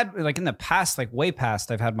 I've had like in the past, like way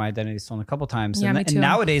past, I've had my identity stolen a couple times. Yeah, and, me too. and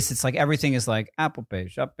nowadays it's like everything is like Apple Pay,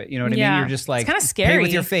 Shop Pay. You know what I Yeah. mean? You're just like It's kinda Pay scary.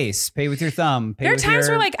 with your face, pay with your thumb. Pay There are with times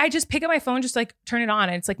your, where like I just pick up my phone, just like turn it on,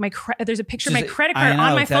 and it's like there's a picture of my Just- credit I card know,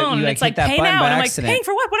 on my that- phone, you, and like, it's like hit that pay button now, by and I'm like accident. paying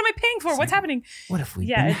for what? What am I paying for? What's happening? what if we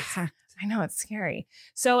Yeah, been it's- hacked? I know it's scary.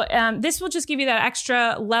 So this will just give you that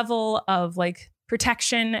extra level of like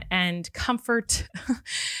protection and comfort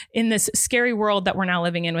in this scary world that we're now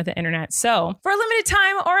living in with the internet. So for a limited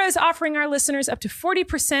time, Aura is offering our listeners up to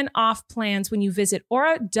 40% off plans when you visit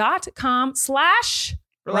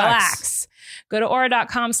aura.com/relax. Go to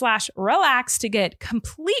aura.com/relax to get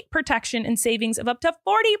complete protection and savings of up to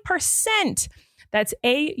 40%. That's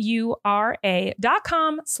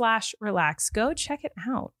AURA.com/relax. Go check it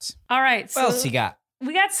out. All right. What else you got?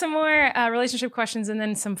 We got some more relationship questions and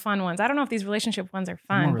then some fun ones. I don't know if these relationship ones are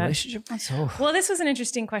fun. More but- relationship ones? Oh. Well, this was an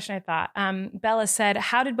interesting question, I thought. Bella said,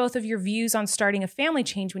 how did both of your views on starting a family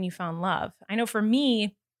change when you found love? I know for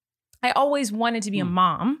me, I always wanted to be a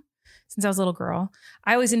mom since I was a little girl.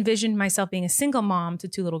 I always envisioned myself being a single mom to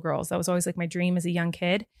 2 little girls. That was always like my dream as a young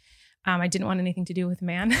kid. I didn't want anything to do with a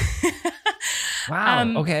man.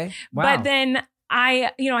 Wow. Okay. Wow. But then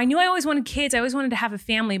I knew I always wanted kids. I always wanted to have a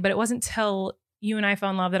family, but it wasn't till you and I fell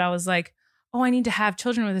in love that I was like, oh, I need to have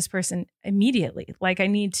children with this person immediately. Like I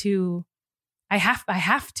need to I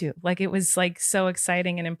have to. Like, it was like so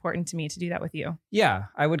exciting and important to me to do that with you. Yeah,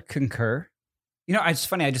 I would concur. You know, it's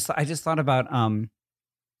funny. I just thought about.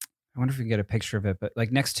 I wonder if we can get a picture of it. But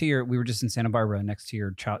like next to we were just in Santa Barbara. Next to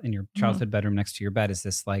your childhood bedroom, next to your bed is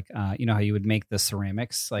this like, you know how you would make the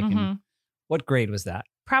ceramics. Like, in, what grade was that?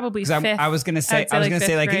 Probably fifth. I was gonna say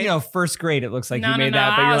like grade. You know, first grade. It looks like you made No,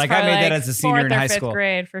 that, but you're like, I made that as a senior in high fifth school.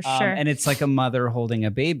 Grade for sure. And it's like a mother holding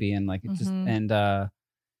a baby, and like it just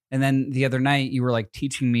and then the other night you were like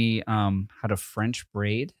teaching me how to French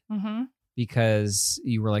braid because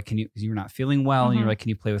you were like, you were not feeling well, and you were like, can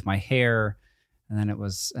you play with my hair? And then I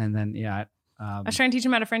was trying to teach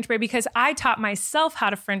him how to French braid because I taught myself how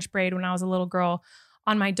to French braid when I was a little girl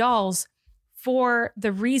on my dolls for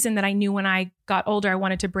the reason that I knew when I got older, I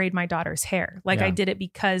wanted to braid my daughter's hair. Like I did it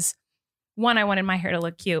because one, I wanted my hair to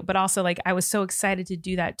look cute, but also like I was so excited to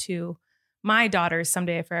do that to my daughters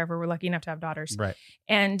someday if I ever were lucky enough to have daughters. Right.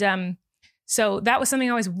 And so that was something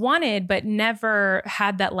I always wanted, but never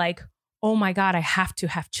had that like, oh my God, I have to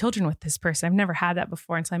have children with this person. I've never had that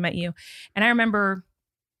before until I met you. And I remember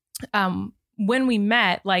when we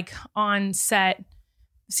met, like on set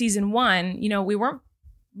season 1, you know, we weren't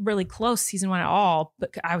really close season 1 at all,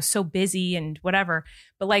 but I was so busy and whatever.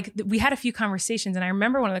 But like we had a few conversations, and I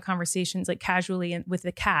remember one of the conversations like casually with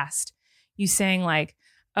the cast, you saying like,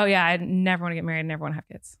 oh yeah, I never want to get married, never want to have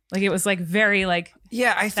kids. Like it was like very like,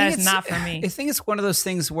 yeah, I think that is not for me. I think it's one of those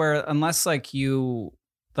things where unless like you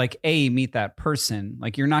like meet that person,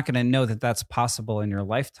 like you're not going to know that that's possible in your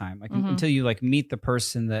lifetime. Like until you like meet the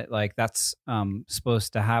person that like that's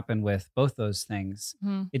supposed to happen with both those things,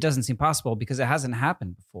 it doesn't seem possible because it hasn't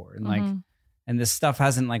happened before. And like, and this stuff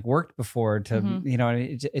hasn't like worked before to, you know,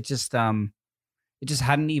 it just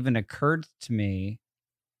hadn't even occurred to me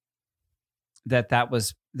that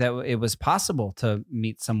it was possible to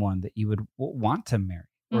meet someone that you would want to marry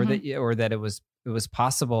or that it was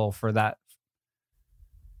possible for that.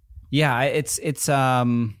 Yeah, it's I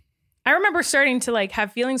remember starting to like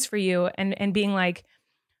have feelings for you and being like,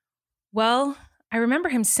 well, I remember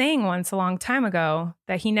him saying once a long time ago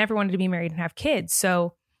that he never wanted to be married and have kids.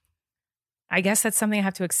 So I guess that's something I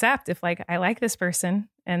have to accept if like I like this person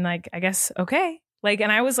and like I guess okay. Like, and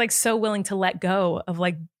I was like so willing to let go of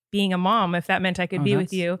like being a mom if that meant I could be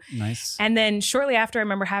with you. Nice. And then shortly after I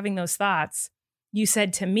remember having those thoughts, you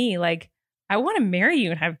said to me like, I want to marry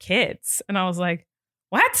you and have kids. And I was like,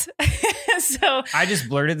 what? So I just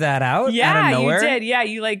blurted that out. Yeah, out of nowhere. you did. Yeah,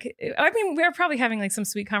 you like. I mean, we were probably having like some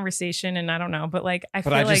sweet conversation, and I don't know, but like,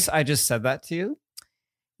 I just said that to you.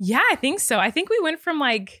 Yeah, I think so. I think we went from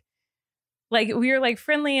like we were like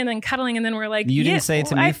friendly, and then cuddling, and then we're like, you didn't say it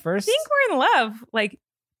to me first. I think we're in love. Like,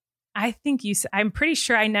 I think you. I'm pretty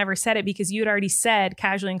sure I never said it because you had already said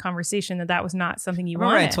casually in conversation that was not something you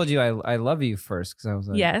wanted. I told you I love you first because I was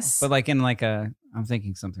like, yes, but like in like I'm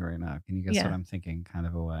thinking something right now. Can you guess what I'm thinking? Kind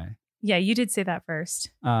of a way. Yeah, you did say that first.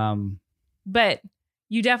 But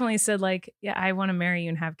you definitely said like, yeah, I want to marry you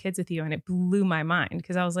and have kids with you. And it blew my mind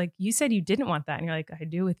because I was like, you said you didn't want that. And you're like, I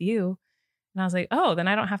do with you. And I was like, oh, then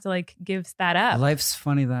I don't have to like give that up. Life's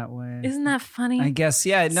funny that way. Isn't that funny? I guess.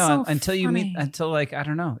 Yeah. No, so until you funny. until like, I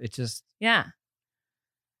don't know. It just. Yeah.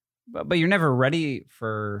 But you're never ready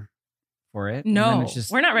for it. No,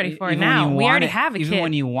 we're not ready for it now. We already have a kid. Even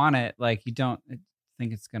when you want it, like you don't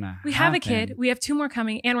think it's gonna we have a kid, we have 2 more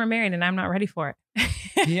coming, and we're married, and I'm not ready for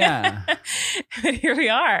it. Yeah. But here we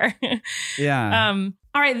are. Yeah.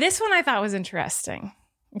 All right, this one I thought was interesting.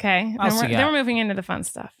 Okay. Then we're moving into the fun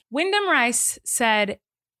stuff. Wyndham Rice said,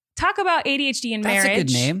 talk about ADHD in marriage. That's a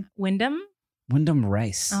good name. Wyndham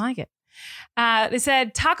Rice. I like it. They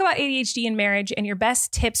said, talk about ADHD in marriage and your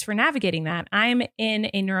best tips for navigating that. I'm in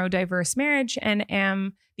a neurodiverse marriage and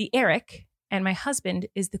am the Eric, and my husband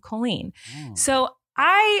is the Colleen. Oh. So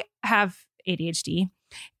I have ADHD,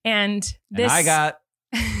 and I got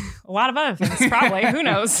a lot of other things, probably. Who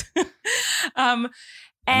knows?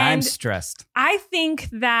 And I'm stressed. I think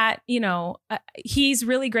that, he's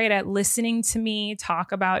really great at listening to me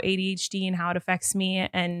talk about ADHD and how it affects me.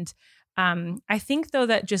 And I think, though,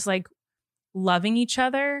 that just like loving each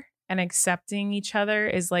other and accepting each other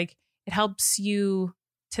is like, it helps you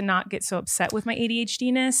to not get so upset with my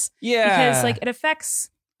ADHD-ness. Yeah. Because like it affects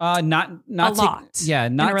not a lot. Yeah.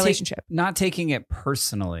 Not in a relationship. Not taking it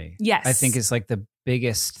personally. Yes. I think is like the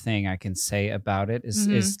biggest thing I can say about it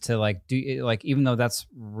is to like do like, even though that's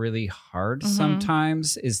really hard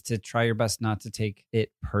sometimes, is to try your best not to take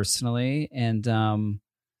it personally. And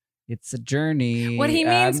it's a journey. What he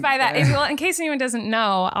means by that is, well, in case anyone doesn't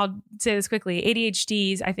know, I'll say this quickly.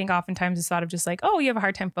 ADHDs, I think oftentimes is thought of just like, oh, you have a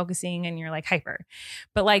hard time focusing and you're like hyper.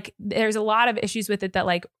 But like there's a lot of issues with it that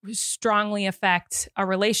like strongly affect a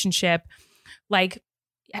relationship. like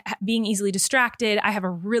being easily distracted. I have a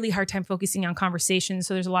really hard time focusing on conversations.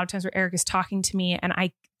 So there's a lot of times where Eric is talking to me and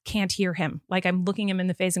I can't hear him. Like I'm looking him in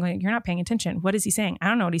the face and going, you're not paying attention. What is he saying? I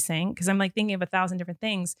don't know what he's saying. Cause I'm like thinking of 1,000 different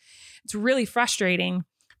things. It's really frustrating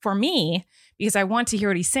for me because I want to hear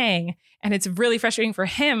what he's saying. And it's really frustrating for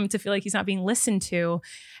him to feel like he's not being listened to.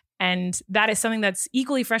 And that is something that's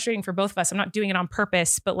equally frustrating for both of us. I'm not doing it on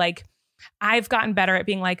purpose, but like I've gotten better at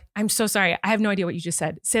being like, I'm so sorry. I have no idea what you just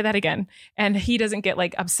said. Say that again. And he doesn't get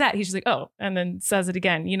like upset. He's just like, oh, and then says it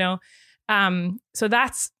again, you know? So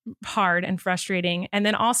that's hard and frustrating. And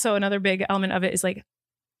then also another big element of it is like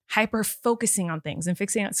hyper focusing on things and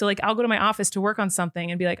fixing it. So like I'll go to my office to work on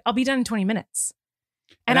something and be like, I'll be done in 20 minutes.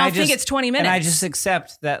 And I'll think it's 20 minutes. And I just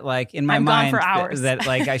accept that like in my I'm mind gone for hours. that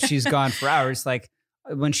like she's gone for hours. Like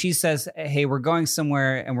when she says, hey, we're going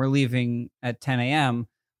somewhere and we're leaving at 10 a.m.,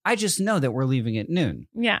 I just know that we're leaving at noon.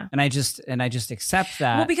 Yeah. And I just accept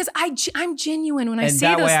that. Well, because I'm genuine when I say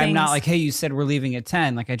that those way things. I'm not like, hey, you said we're leaving at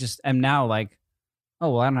 10. Like I just am now like, oh,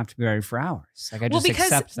 well, I don't have to be ready for hours. Like I just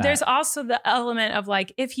accept that. There's also the element of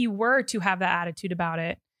like, if you were to have that attitude about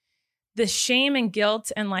it, the shame and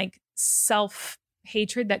guilt and like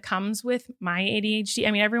self-hatred that comes with my ADHD. I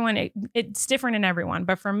mean, it's different in everyone.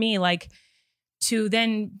 But for me, like, to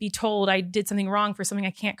then be told I did something wrong for something I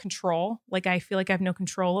can't control, like I feel like I have no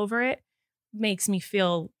control over it, makes me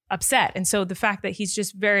feel upset. And so the fact that he's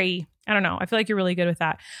just very, I don't know, I feel like you're really good with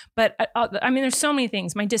that. But I mean, there's so many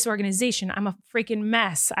things. My disorganization, I'm a freaking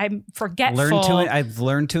mess. I'm forgetful. I've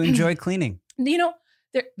learned to enjoy cleaning. You know,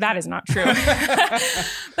 that is not true.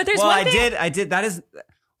 But there's one thing. I did.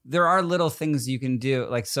 There are little things you can do.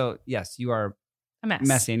 Like, so yes, you are a mess.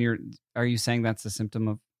 Messy. And are you saying that's a symptom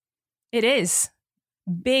of? It is.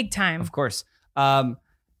 Big time. Of course. And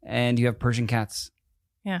you have Persian cats.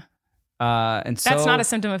 Yeah. And so that's not a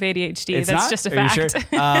symptom of ADHD. It's That's not? just a Are fact. You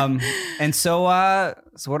sure? And so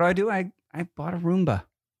what do? I bought a Roomba.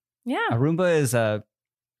 Yeah. A Roomba is a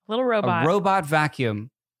little robot. A robot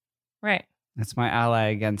vacuum. Right. That's my ally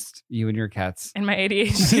against you and your cats. And my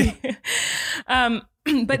ADHD. But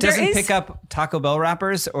it doesn't pick up Taco Bell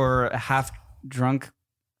wrappers or half drunk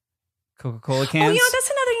Coca-Cola cans. Oh, you know, that's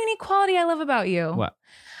another unique quality I love about you. What?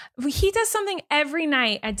 He does something every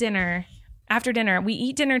night at dinner. After dinner, we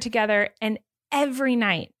eat dinner together, and every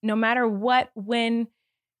night, no matter what, when,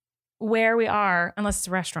 where we are, unless it's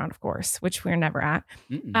a restaurant, of course, which we're never at,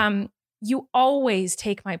 you always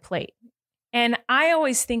take my plate. And I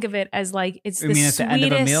always think of it as like it's the sweetest at the end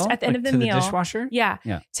of a meal? At the end of the meal. The dishwasher? Yeah.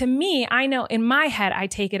 To me, I know in my head, I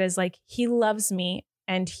take it as like he loves me,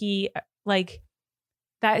 and he like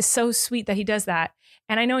that is so sweet that he does that.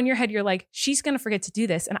 And I know in your head, you're like, she's going to forget to do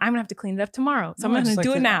this and I'm going to have to clean it up tomorrow. So I'm going to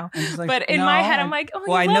do it now. Like, but in my head, I'm like, oh,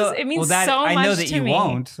 well, it means so much to me. I know that you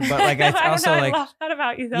won't, but like, I also like, I love that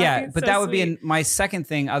about you though. Yeah. But that would be my second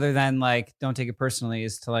thing other than like, don't take it personally,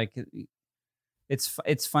 is to like,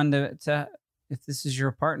 it's fun to, if this is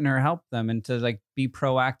your partner, help them and to like be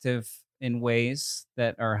proactive in ways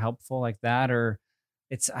that are helpful like that. Or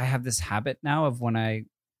I have this habit now of when I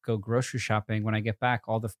go grocery shopping, when I get back,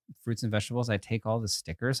 all the fruits and vegetables, I take all the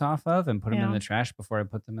stickers off of and put them in the trash before I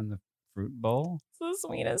put them in the fruit bowl. It's the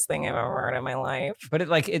sweetest thing I've ever heard in my life. But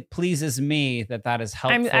it pleases me that is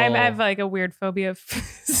helpful. I have like a weird phobia of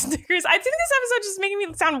stickers. I think this episode is just making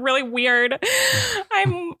me sound really weird.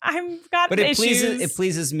 I've got issues. It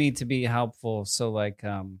pleases me to be helpful. So like,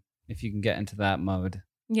 if you can get into that mode.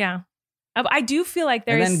 Yeah. I do feel like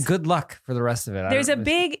there's... And then good luck for the rest of it. There's a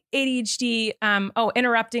big ADHD,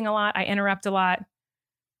 interrupting a lot. I interrupt a lot.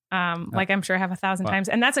 Like I'm sure I have 1,000 times.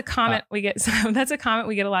 And that's a comment we get. So that's a comment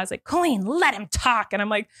we get a lot. It's like, Colleen, let him talk. And I'm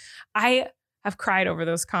like, I have cried over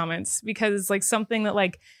those comments because it's like something that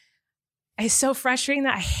like is so frustrating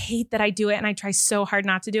that I hate that I do it. And I try so hard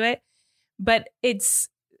not to do it. But it's,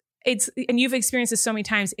 and you've experienced this so many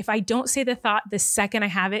times. If I don't say the thought the second I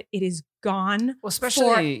have it, it is gone. Well,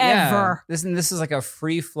 especially forever. Yeah. This is like a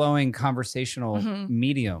free flowing conversational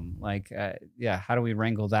medium. Like, how do we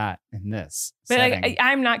wrangle that in this? But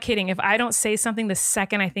I'm not kidding. If I don't say something the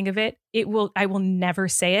second I think of it, I will never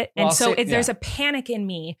say it. And so there's a panic in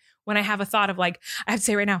me when I have a thought of like, I have to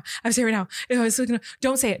say it right now.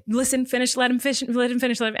 Don't say it. Listen, finish, let him finish.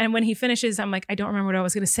 And when he finishes, I'm like, I don't remember what I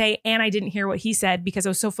was going to say. And I didn't hear what he said because I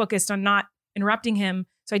was so focused on not interrupting him.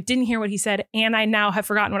 So I didn't hear what he said. And I now have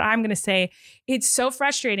forgotten what I'm going to say. It's so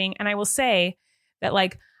frustrating. And I will say that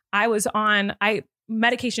like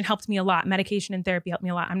medication helped me a lot. Medication and therapy helped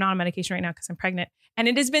me a lot. I'm not on medication right now because I'm pregnant. And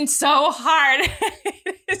it has been so hard.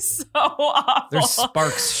 It is so awful. There's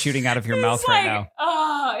sparks shooting out of your mouth right now.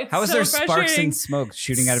 Oh, it's How is so there sparks and smoke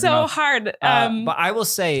shooting out of your mouth? So hard. But I will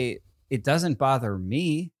say it doesn't bother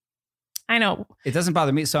me. I know. It doesn't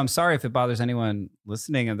bother me. So I'm sorry if it bothers anyone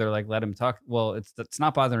listening and they're like, let him talk. Well, it's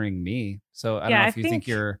not bothering me. So I don't know if you think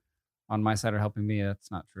you're on my side or helping me. That's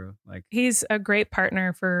not true. Like, he's a great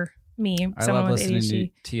partner for me. I someone love with listening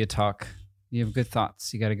ADHD. to you talk. You have good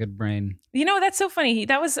thoughts. You got a good brain. You know, that's so funny.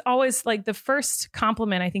 That was always like the first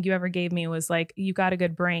compliment I think you ever gave me was like, you got a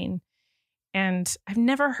good brain. And I've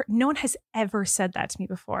never heard, no one has ever said that to me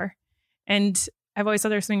before. And I've always thought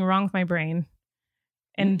there was something wrong with my brain.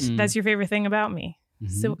 And that's your favorite thing about me.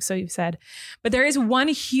 Mm-hmm. So you've said. But there is one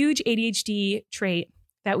huge ADHD trait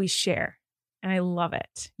that we share. And I love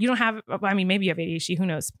it. You don't have, I mean, maybe you have ADHD. Who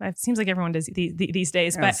knows? It seems like everyone does these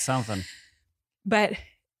days. Yeah, but something. But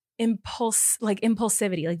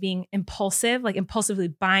impulsivity, like being impulsive, like impulsively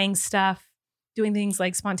buying stuff, doing things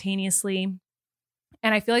like spontaneously.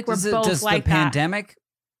 And I feel like we're both does like the that. Pandemic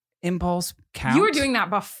impulse count? You were doing that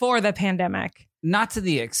before the pandemic. Not to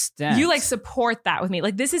the extent. You like support that with me.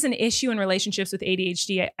 Like this is an issue in relationships with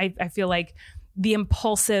ADHD. I feel like the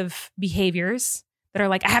impulsive behaviors that are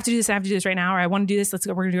like, I have to do this. I have to do this right now. Or I want to do this. Let's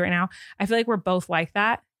go. We're going to do it right now. I feel like we're both like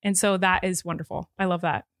that. And so that is wonderful. I love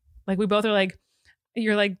that. Like we both are like,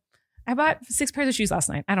 you're like, I bought 6 pairs of shoes last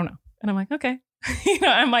night. I don't know. And I'm like, okay.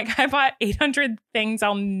 I'm like, I bought 800 things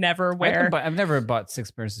I'll never wear. I've never bought 6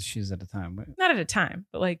 pairs of shoes at a time. Not at a time,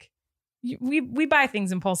 but like we buy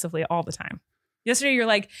things impulsively all the time. Yesterday, you're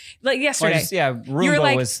like yesterday.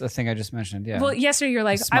 Roomba was the thing I just mentioned. Yeah. Well, yesterday you're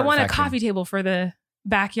like, I want a coffee table for the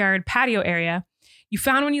backyard patio area. You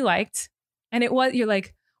found one you liked, and you're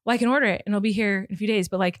like, well, I can order it and it'll be here in a few days,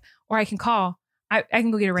 but like, or I can call. I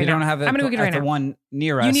can go get it right now. You don't have it. I'm gonna go get it right now. The one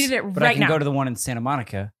near us. You needed it but right I can now. go to the one in Santa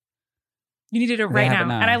Monica. You needed it right now.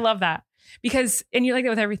 And I love that. Because, and you're like that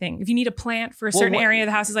with everything. If you need a plant for a certain area of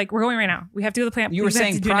the house, is like, we're going right now. We have to do the plant. You were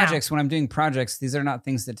saying projects. When I'm doing projects, these are not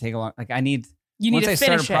things that take a long, like once I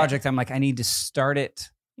start a project, I'm like, I need to start it.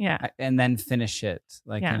 Yeah. And then finish it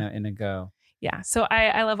like in a go. Yeah. So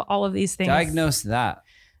I love all of these things. Diagnose that.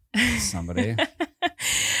 Somebody.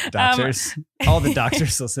 Doctors. All the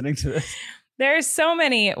doctors listening to this. There's so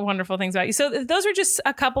many wonderful things about you. So those are just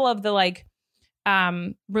a couple of the like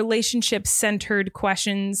relationship centered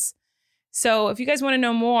questions. So if you guys want to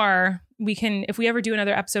know more, we can, if we ever do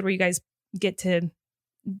another episode where you guys get to,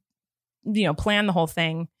 plan the whole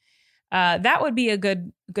thing, that would be a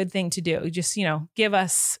good thing to do. Just, give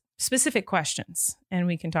us specific questions and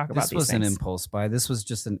we can talk about these things. This was an impulse buy. This was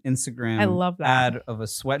just an Instagram I love that. ad of a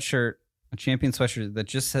sweatshirt, a Champion sweatshirt that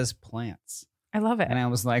just says plants. I love it. And I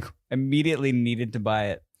was like, immediately needed to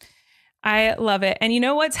buy it. I love it. And you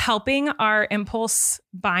know what's helping our impulse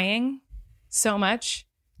buying so much?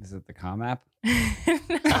 Is it the Calm app? No.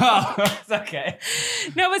 Oh, it's okay.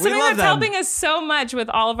 No, but something that's helping us so much with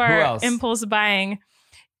all of our impulse buying.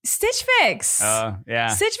 Stitch Fix. Yeah.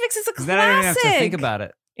 Stitch Fix is a classic. Then I don't even have to think about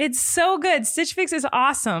it. It's so good. Stitch Fix is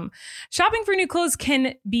awesome. Shopping for new clothes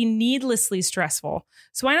can be needlessly stressful.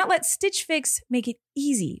 So why not let Stitch Fix make it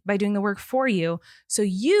easy by doing the work for you so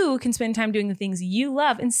you can spend time doing the things you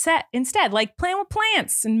love instead, like playing with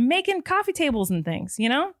plants and making coffee tables and things, You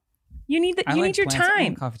need your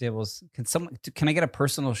time. Coffee tables. Can I get a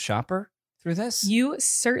personal shopper through this? You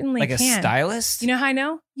certainly can. Like a stylist? You know how I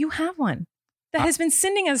know? You have one that has been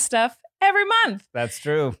sending us stuff every month. That's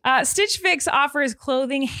true. Stitch Fix offers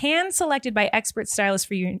clothing hand-selected by expert stylists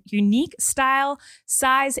for your unique style,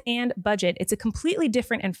 size, and budget. It's a completely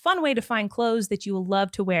different and fun way to find clothes that you will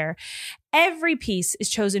love to wear. Every piece is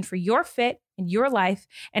chosen for your fit and your life,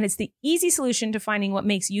 and it's the easy solution to finding what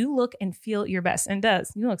makes you look and feel your best. And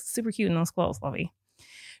does. You look super cute in those clothes, Lovey.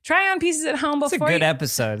 Try on pieces at home before. It's a good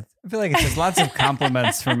episode. I feel like it's just lots of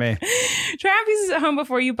compliments for me. Try on pieces at home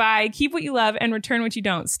before you buy. Keep what you love and return what you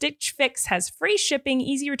don't. Stitch Fix has free shipping,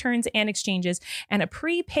 easy returns and exchanges, and a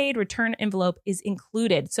prepaid return envelope is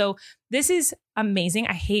included. So this is amazing.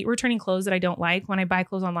 I hate returning clothes that I don't like. When I buy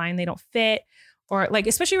clothes online, they don't fit, or like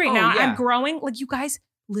especially right now, I'm growing. Like you guys,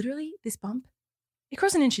 literally, this bump, it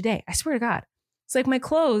grows an inch a day. I swear to God. It's like my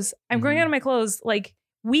clothes. I'm growing out of my clothes like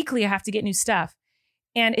weekly. I have to get new stuff.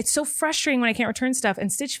 And it's so frustrating when I can't return stuff.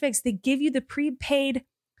 And Stitch Fix, they give you the prepaid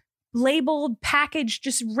labeled package.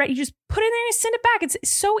 You just put it in there and you send it back.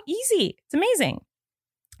 It's so easy. It's amazing.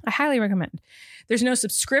 I highly recommend. There's no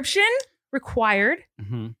subscription required.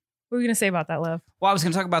 Mm-hmm. What were you going to say about that, Love? Well, I was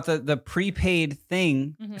going to talk about the prepaid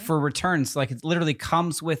thing for returns. Like it literally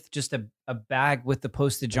comes with just a bag with the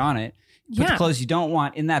postage on it. Put the clothes you don't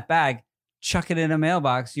want in that bag, chuck it in a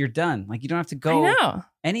mailbox. You're done. Like you don't have to go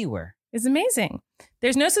anywhere. It's amazing.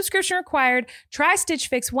 There's no subscription required. Try Stitch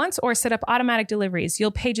Fix once or set up automatic deliveries.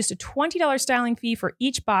 You'll pay just a $20 styling fee for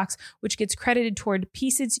each box, which gets credited toward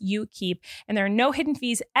pieces you keep. And there are no hidden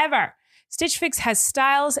fees ever. Stitch Fix has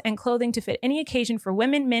styles and clothing to fit any occasion for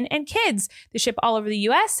women, men, and kids. They ship all over the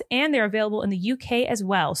US and they're available in the UK as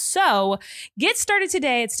well. So get started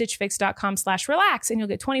today at stitchfix.com/relax and you'll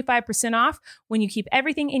get 25% off when you keep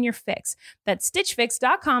everything in your fix. That's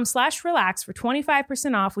stitchfix.com/relax for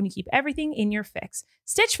 25% off when you keep everything in your fix.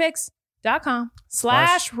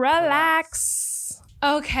 stitchfix.com/relax.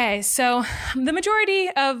 Okay, so the majority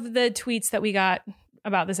of the tweets that we got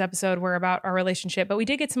about this episode were about our relationship, but we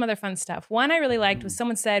did get some other fun stuff. One I really liked was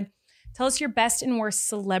someone said, tell us your best and worst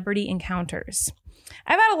celebrity encounters.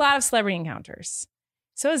 I've had a lot of celebrity encounters.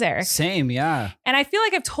 So has Eric. Same, yeah. And I feel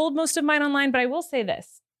like I've told most of mine online, but I will say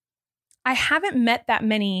this. I haven't met that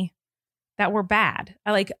many that were bad.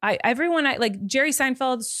 Everyone, Jerry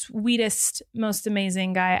Seinfeld, sweetest, most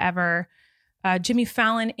amazing guy ever. Jimmy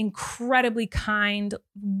Fallon, incredibly kind,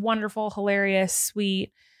 wonderful, hilarious,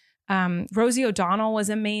 sweet. Rosie O'Donnell was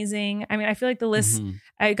amazing. I mean, I feel like the list,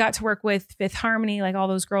 I got to work with Fifth Harmony, like all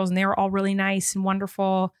those girls, and they were all really nice and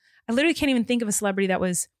wonderful. I literally can't even think of a celebrity that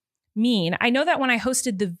was mean. I know that when I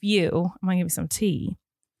hosted The View, I'm going to give you some tea.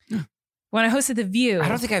 When I hosted The View. I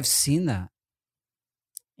don't think I've seen that.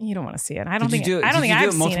 You don't want to see it. I don't think I've seen it. Did you do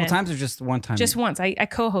it multiple times or just one time? Just once. I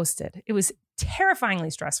co-hosted. It was terrifyingly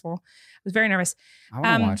stressful. I was very nervous. I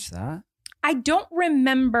want to watch that. I don't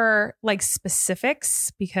remember like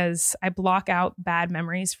specifics because I block out bad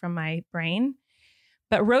memories from my brain.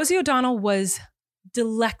 But Rosie O'Donnell was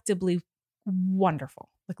delectably wonderful,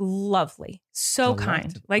 like lovely, so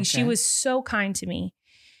kind. Like she was so kind to me.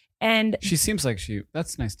 And she seems like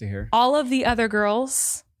that's nice to hear. All of the other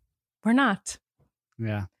girls were not.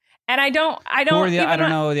 Yeah. And I don't I don't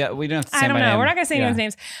know. Yeah, we don't have to say I don't know. name. We're not going to say anyone's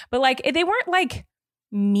names. But like they weren't like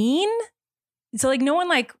mean. So like no one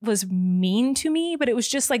like was mean to me, but it was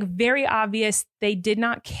just like very obvious. They did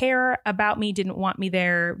not care about me, didn't want me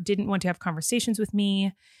there, didn't want to have conversations with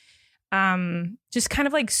me. Just kind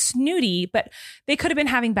of like snooty, but they could have been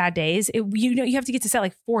having bad days. You have to get to set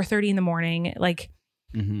like 4:30 in the morning. Like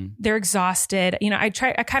they're exhausted. I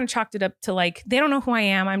kind of chalked it up to like, they don't know who I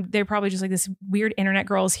am. They're probably just like this weird internet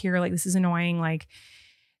girl's here. Like this is annoying. Like,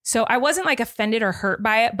 so I wasn't like offended or hurt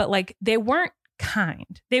by it, but like they weren't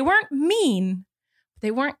kind. They weren't mean.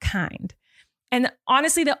 They weren't kind. And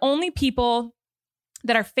honestly, the only people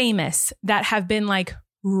that are famous that have been like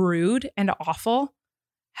rude and awful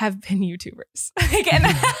have been YouTubers.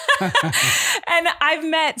 And I've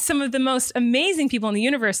met some of the most amazing people in the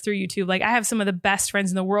universe through YouTube. Like I have some of the best friends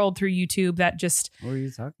in the world through YouTube that just what are you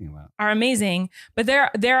talking about? Are amazing. But there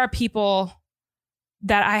are people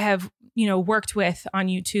that I have, worked with on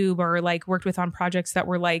YouTube or like worked with on projects that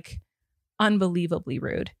were like unbelievably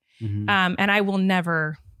rude. And I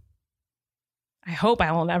hope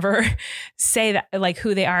I will never say that like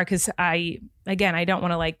who they are. Cause I don't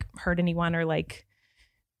want to like hurt anyone or like,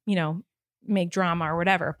 make drama or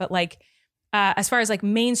whatever. But like, as far as like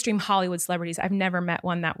mainstream Hollywood celebrities, I've never met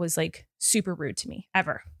one that was like super rude to me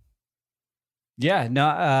ever. Yeah,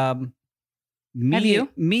 no, Have you?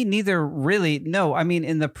 Me neither really. No, I mean,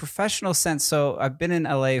 in the professional sense. So I've been in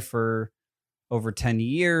LA for over 10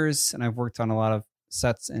 years and I've worked on a lot of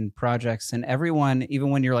sets and projects, and everyone, even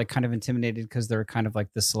when you're like kind of intimidated because they're kind of like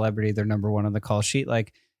the celebrity, they're number one on the call sheet,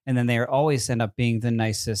 like, and then they always end up being the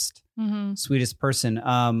nicest, sweetest person.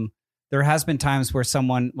 There has been times where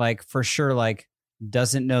someone like for sure like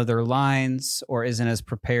doesn't know their lines or isn't as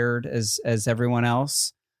prepared as everyone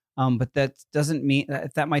else. But that doesn't mean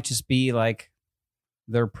that might just be like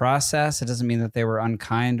their process. It doesn't mean that they were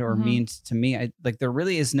unkind or mean to me. There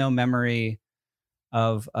really is no memory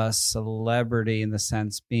of a celebrity in the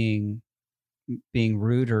sense being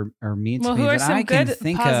rude or mean to me. Well, who are some good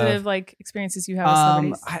positive of, like experiences you have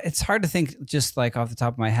with celebrities? It's hard to think just like off the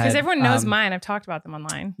top of my head. Because everyone knows mine. I've talked about them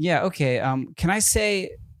online. Yeah. Okay. Can I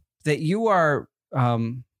say that you are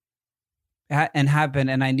and have been,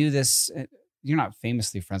 and I knew this, you're not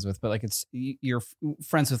famously friends with, but like you're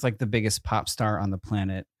friends with like the biggest pop star on the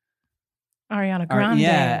planet. Ariana Grande.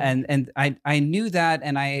 Yeah. And I knew that.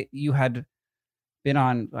 And you had been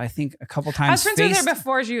on, I think, a couple times. I was friends with her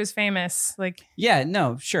before she was famous. Like, yeah,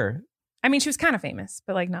 no, sure. I mean, she was kind of famous,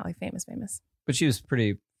 but like not like famous. But she was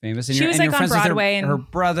pretty famous. And she was like on Broadway, and her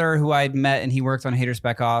brother, who I'd met, and he worked on Haters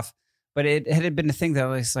Back Off. But it had been a thing that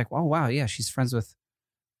was like, oh wow, yeah, she's friends with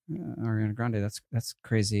Ariana Grande. That's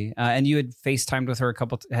crazy. And you had FaceTimed with her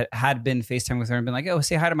had been FaceTime with her and been like, oh,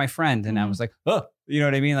 say hi to my friend. And I was like, oh, you know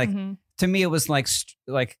what I mean? Like to me, it was like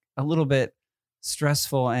a little bit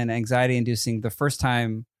stressful and anxiety inducing the first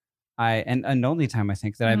time and only time I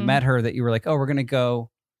think that I met her, that you were like, oh, we're going to go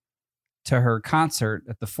to her concert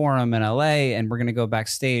at the Forum in LA and we're going to go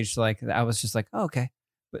backstage. Like I was just like, oh, okay.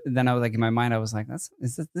 But then I was like, in my mind, I was like, this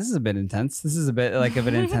is a bit intense. This is a bit like of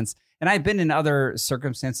an intense. And I've been in other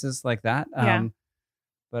circumstances like that. Yeah.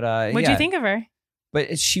 But What'd you think of her?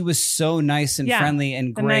 But she was so nice and friendly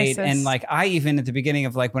and great. And like, I even at the beginning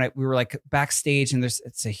of like, we were like backstage and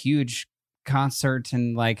it's a huge concert.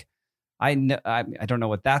 And like, I don't know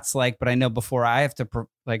what that's like, but I know before I have to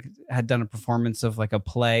had done a performance of like a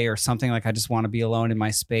play or something, like I just want to be alone in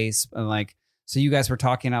my space. And like, so you guys were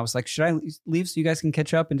talking, I was like, should I leave so you guys can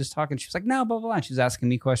catch up and just talk? And she was like, no, blah, blah, blah. And she was asking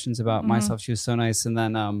me questions about myself. She was so nice. And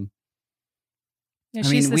then, Yeah, I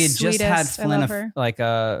mean, we had just had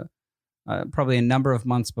Flynn probably a number of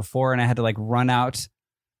months before, and I had to like run out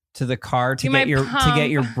to the car to get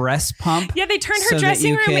your breast pump. Yeah, they turned her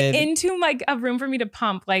dressing room into like a room for me to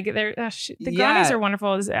pump. Like the Grammys are wonderful.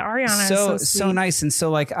 Ariana is so nice, and so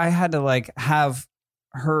like I had to like have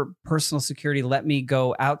her personal security let me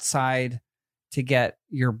go outside to get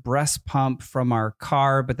your breast pump from our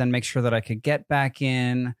car, but then make sure that I could get back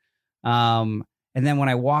in. And then when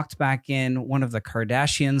I walked back in, one of the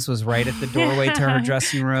Kardashians was right at the doorway to her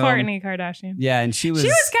dressing room. Kourtney Kardashian. Yeah, and she was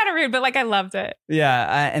kind of rude, but like I loved it.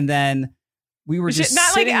 Yeah, and then we were just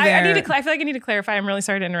sitting there. I feel like I need to clarify. I'm really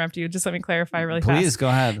sorry to interrupt you. Just let me clarify really fast. Please go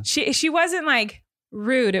ahead. She wasn't like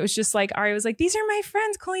rude. It was just like Ari was like, "These are my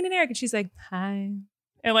friends, Colleen and Eric," and she's like, "Hi."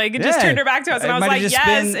 And like it just turned her back to us, and I was like,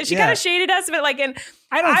 "Yes." And she kind of shaded us, but like, and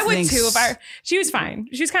I would too. She was fine.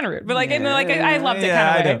 She was kind of rude, but like, and like I loved it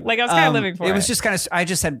kind of. Like I was kind of living for it. It was just kind of.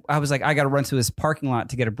 I was like, I got to run to this parking lot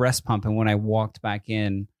to get a breast pump, and when I walked back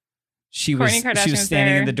in, she was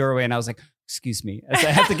standing in the doorway, and I was like, "Excuse me," I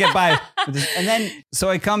have to get by. And then so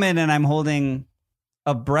I come in, and I'm holding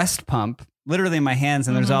a breast pump, literally in my hands,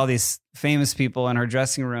 and there's all these famous people in her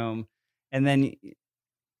dressing room, and then.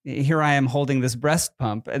 Here I am holding this breast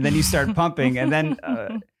pump, and then you start pumping, and then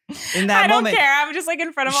in that moment, I don't care. I'm just like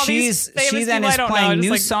in front of all these famous she then people is playing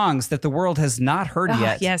new songs that the world has not heard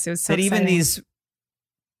yet. Yes, it was so that exciting. Even these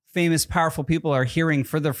famous, powerful people are hearing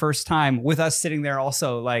for the first time with us sitting there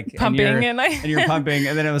also like pumping and you're pumping,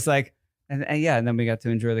 and then it was like, and then we got to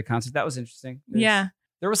enjoy the concert. That was interesting. There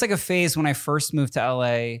was like a phase when I first moved to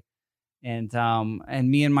LA. And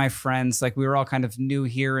me and my friends, like we were all kind of new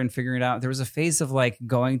here and figuring it out. There was a phase of like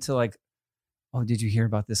going to like, oh, did you hear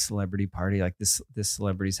about this celebrity party? Like this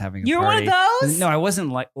celebrity's having a party. You're one of those? No, I was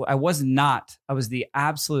not. I was the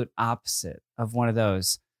absolute opposite of one of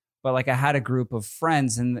those. But like I had a group of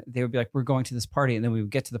friends and they would be like, we're going to this party. And then we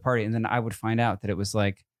would get to the party. And then I would find out that it was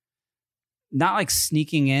like, not like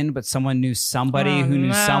sneaking in, but someone knew somebody who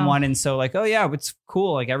knew someone. And so like, oh yeah, it's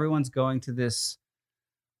cool. Like everyone's going to this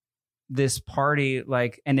party,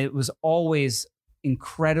 like, and it was always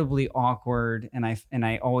incredibly awkward, and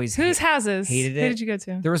I always whose houses hated it. Who did you go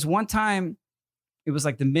to? There was one time, it was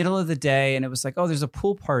like the middle of the day, and it was like, oh, there's a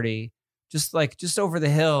pool party just over the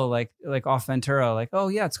hill, like off Ventura. Like, oh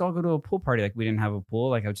yeah, let's all go to a pool party. Like we didn't have a pool.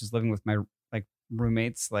 Like I was just living with my like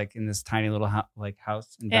roommates, like in this tiny little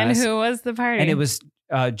house. And who was the party? And it was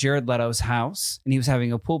Jared Leto's house, and he was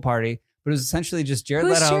having a pool party. But it was essentially just Jared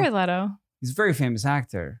Leto. Who's Jared Leto? He's a very famous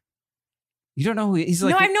actor. You don't know who he is?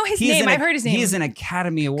 Like, no, I know his name. I've heard his name. He's an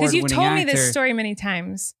Academy Award winning actor. Because you've told me this story many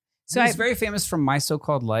times. So he's very famous from My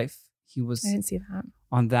So-Called Life. He was. I didn't see that.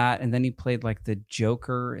 On that, and then he played like the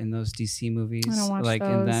Joker in those DC movies. I don't watch those.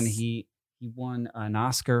 And then he won an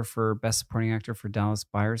Oscar for Best Supporting Actor for Dallas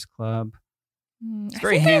Buyers Club.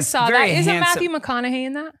 Very handsome. I saw that. Isn't Matthew McConaughey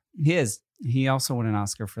in that? He is. He also won an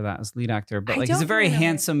Oscar for that as lead actor. But like he's a very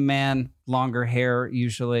handsome man, longer hair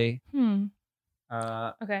usually.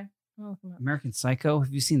 Okay. American Psycho.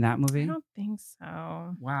 Have you seen that movie? I don't think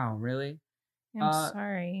so. Wow, really? I'm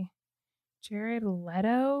sorry. Jared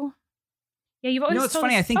Leto? Yeah, you've always it's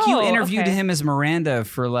funny. I think you interviewed him as Miranda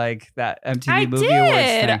for like that MTV Movie did. Awards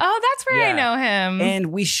thing. Oh, that's where I know him. And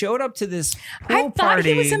we showed up to this pool I thought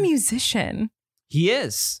party. he was a musician. He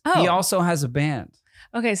is. Oh. He also has a band.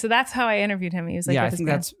 Okay, so that's how I interviewed him. He was like, I think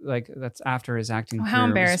that's after his acting career. How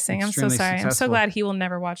embarrassing! I'm so sorry. Successful. I'm so glad he will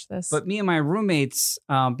never watch this. But me and my roommates,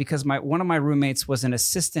 because one of my roommates was an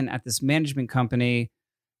assistant at this management company,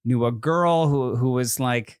 knew a girl who was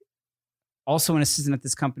like also an assistant at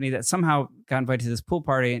this company that somehow got invited to this pool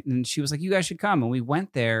party, and she was like, "You guys should come." And we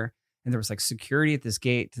went there, and there was like security at this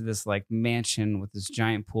gate to this like mansion with this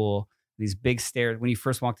giant pool, these big stairs. When you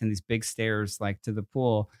first walked in, these big stairs like to the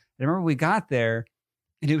pool. And I remember we got there.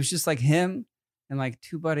 And it was just like him and like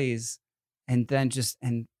two buddies and then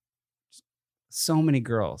and so many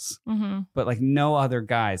girls, but like no other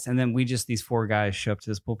guys. And then these four guys show up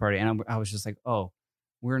to this pool party. And I was just like, oh,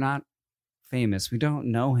 we're not famous. We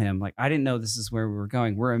don't know him. Like, I didn't know this is where we were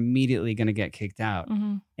going. We're immediately going to get kicked out.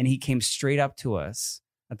 And he came straight up to us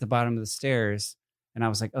at the bottom of the stairs And I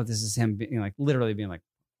was like, oh, this is him being like, literally being like,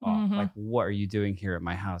 oh, like, what are you doing here at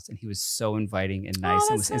my house? And he was so inviting and nice. Oh,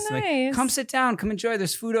 And was that's so instantly nice. come sit down, come enjoy.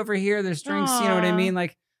 There's food over here. There's drinks. You know what I Aw. mean?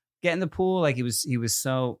 Like, get in the pool. Like he was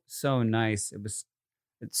so nice. It's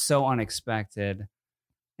so unexpected.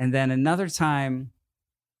 And then another time,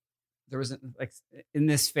 there was like in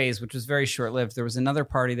this phase, which was very short lived. There was another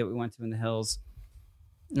party that we went to in the hills.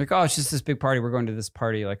 Like, oh, it's just this big party. We're going to this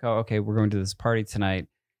party. Like, oh, okay, we're going to this party tonight.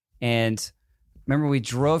 And remember, we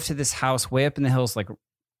drove to this house way up in the hills. Like,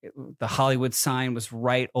 the Hollywood sign was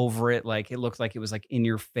right over it. Like, it looked like it was like in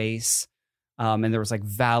your face. And there was like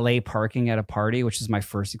valet parking at a party, which is my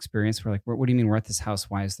first experience. We're like, what do you mean we're at this house?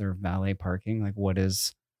 Why is there valet parking? Like, what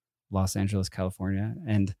is Los Angeles, California?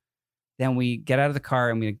 And then we get out of the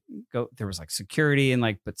car and we go, there was like security and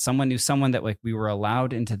like, but someone knew someone that like we were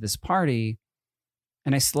allowed into this party.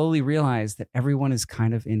 And I slowly realized that everyone is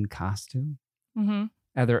kind of in costume,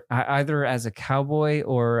 either as a cowboy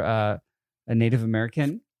or a Native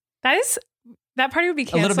American. That party would be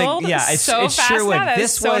A little canceled. bit, yeah, it it fast sure would. now. That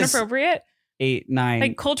This is so was inappropriate. 8, 9.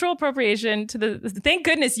 Like cultural appropriation to the. Thank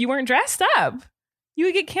goodness you weren't dressed up. You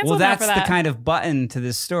would get Well, canceled now that's for that. the kind of button to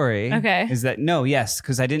this story. Okay. Is that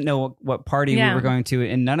because I didn't know what party we were going to,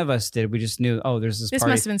 and none of us did. We just knew, oh, there's this This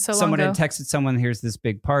party. must have been so long Someone ago. had texted someone, here's this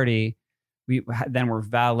big party. Then we're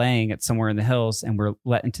valeting at somewhere in the hills, and we're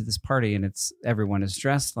let into this party, and everyone is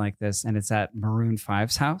dressed like this, and it's at Maroon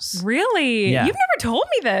 5's house. Really? Yeah. You've never told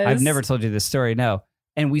me this. I've never told you this story, no.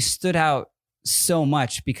 And we stood out so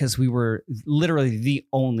much because we were literally the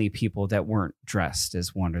only people that weren't dressed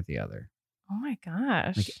as one or the other. Oh my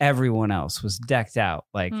gosh. Like everyone else was decked out.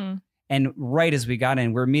 Like, and right as we got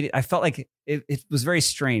in, I felt like it was very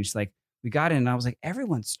strange. Like we got in and I was like,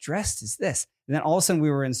 everyone's dressed as this. And then all of a sudden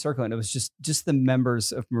we were in a circle and it was just the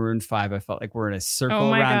members of Maroon 5. I felt like we're in a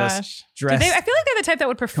circle around us. Dressed. I feel like they're the type that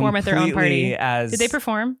would perform at their own party. Did they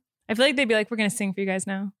perform? I feel like they'd be like, we're going to sing for you guys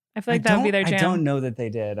now. I feel like that would be their jam. I don't know that they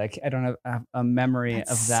did. I don't have a memory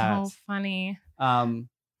of that. So funny.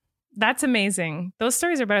 That's amazing. Those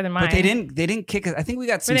stories are better than mine. But they didn't kick us. I think we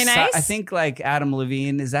got some. Were they nice? I think like Adam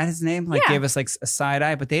Levine, is that his name? Like gave us like a side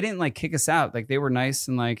eye, but they didn't like kick us out. Like they were nice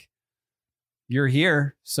and like, you're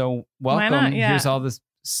here, so welcome. Why not? Yeah. Here's all this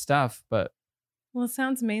stuff. But well, it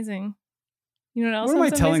sounds amazing. You know what else? What am I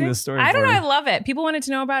sounds telling amazing? this story I don't for? know. I love it. People wanted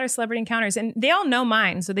to know about our celebrity encounters, and they all know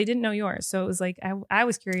mine, so they didn't know yours. So it was like I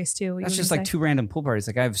was curious too. That's just like 2 random pool parties.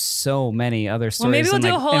 Like I have so many other stories. Well, maybe we'll and, do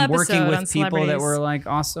like, a whole and episode working on with people that celebrities. were like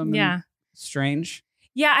awesome. Yeah. And strange.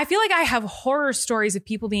 Yeah, I feel like I have horror stories of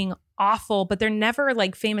people being awful, but they're never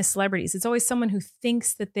like famous celebrities. It's always someone who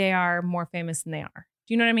thinks that they are more famous than they are.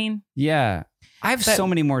 Do you know what I mean? Yeah, I have so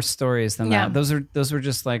many more stories than Yeah. that. Those were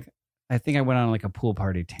just like, I think I went on like a pool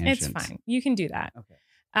party tangent. It's fine. You can do that.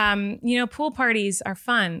 Okay. Pool parties are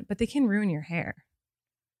fun, but they can ruin your hair.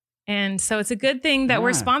 And so it's a good thing that we're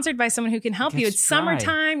Yeah. sponsored by someone who can help you. gets It's dry.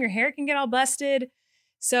 summertime, your hair can get all busted.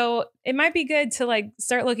 So it might be good to like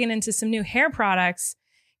start looking into some new hair products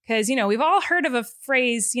because, we've all heard of a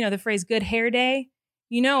phrase, the phrase good hair day.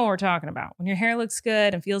 You know what we're talking about. When your hair looks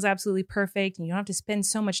good and feels absolutely perfect and you don't have to spend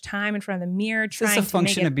so much time in front of the mirror Is trying this a to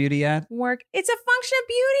function make of it beauty ad? work. It's a function of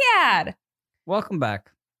beauty ad. Welcome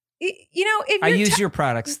back. If I you're use your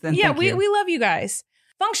products. Then yeah, thank we you. love you guys.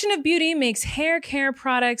 Function of Beauty makes hair care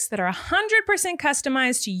products that are 100%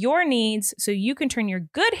 customized to your needs so you can turn your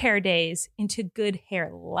good hair days into good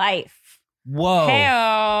hair life. Whoa.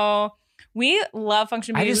 Hey-o. We love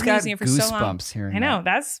Function of I Beauty. just We've been got using it for so long. goosebumps hearing I know.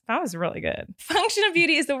 that. That was really good. Function of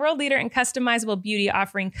Beauty is the world leader in customizable beauty,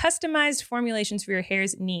 offering customized formulations for your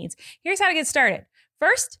hair's needs. Here's how to get started.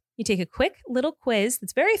 First, you take a quick little quiz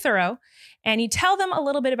that's very thorough, and you tell them a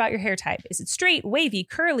little bit about your hair type. Is it straight, wavy,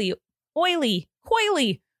 curly, oily,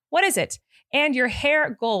 coily? What is it? And your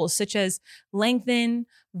hair goals, such as lengthen,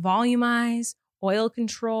 volumize, oil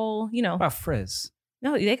control, What about frizz?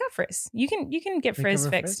 No, they got frizz. You can get They frizz cover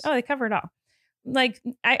fixed. frizz? Oh, they cover it all. Like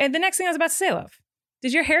the next thing I was about to say, love.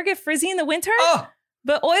 Does your hair get frizzy in the winter? Oh,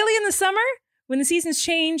 But oily in the summer? When the seasons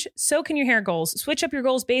change, so can your hair goals. Switch up your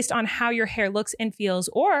goals based on how your hair looks and feels,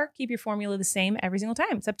 or keep your formula the same every single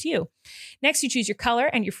time. It's up to you. Next, you choose your color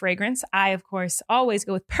and your fragrance. I, of course, always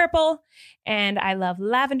go with purple, and I love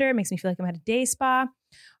lavender. It makes me feel like I'm at a day spa.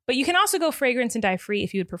 But you can also go fragrance and dye-free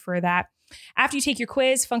if you would prefer that. After you take your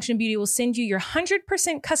quiz, Function Beauty will send you your 100%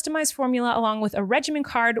 customized formula along with a regimen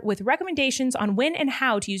card with recommendations on when and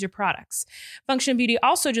how to use your products. Function Beauty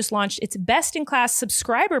also just launched its best-in-class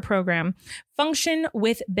subscriber program, Function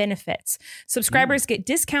with Benefits. Subscribers get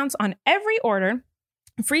discounts on every order,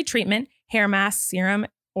 free treatment, hair mask, serum,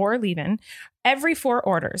 or leave-in, every 4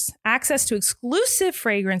 orders, access to exclusive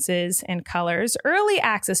fragrances and colors, early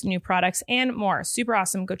access to new products, and more. Super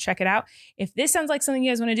awesome. Go check it out. If this sounds like something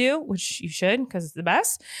you guys want to do, which you should because it's the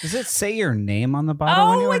best. Does it say your name on the bottle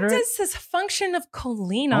when you order it does. Says function of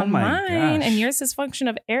Colleen on my mine. gosh. And yours says function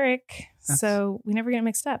of Eric. So we never get it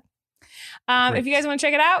mixed up. Great. If you guys want to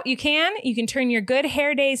check it out, you can. You can turn your good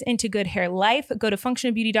hair days into good hair life. Go to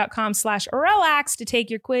functionofbeauty.com/relax to take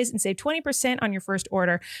your quiz and save 20% on your first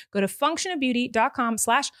order. Go to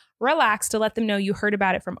functionofbeauty.com/relax to let them know you heard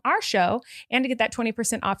about it from our show and to get that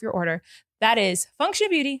 20% off your order. That is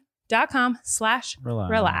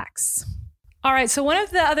functionofbeauty.com/relax. All right. So one of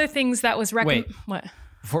the other things that was Wait. What?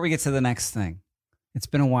 Before we get to the next thing, it's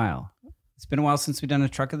been a while. It's been a while since we've done a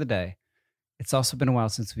truck of the day. It's also been a while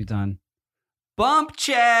since we've done bump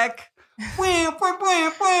check. Wham, wham,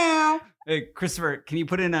 wham, wham. Hey, Christopher, can you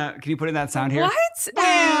put in that sound here? What? It's been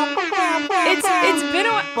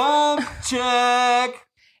a bump check.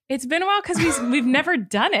 It's been a while because we've never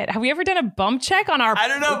done it. Have we ever done a bump check on our I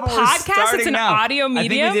don't know, but podcast? It's an audio medium. I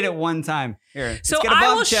think we did it one time. Here, so let's get a I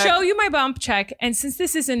bump will check. show you my bump check, and since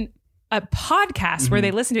this isn't a podcast where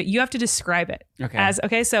they listen to it, you have to describe it.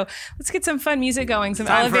 Okay. So let's get some fun music going. Some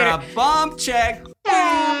Time elevator. for a bump check.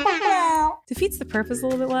 Defeats the purpose a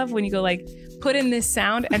little bit, love, when you go like put in this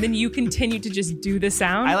sound and then you continue to just do the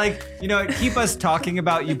sound. I like, keep us talking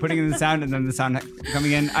about you putting in the sound and then the sound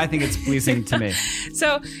coming in. I think it's pleasing to me.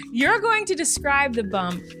 So you're going to describe the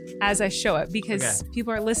bump as I show it because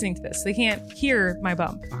people are listening to this. They can't hear my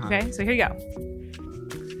bump. Okay, so here you go.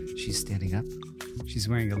 She's standing up. She's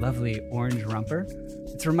wearing a lovely orange romper.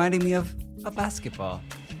 It's reminding me of a basketball.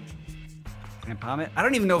 Can I palm it? I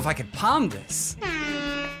don't even know if I could palm this.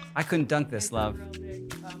 I couldn't dunk this, love.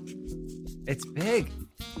 It's big.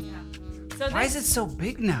 So Why is it so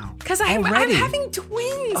big now? Because I'm having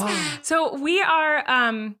twins. Oh. So we are,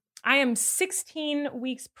 I am 16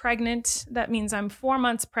 weeks pregnant. That means I'm 4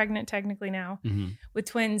 months pregnant technically now with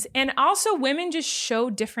twins. And also women just show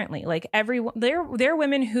differently. Like there are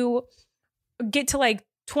women who get to like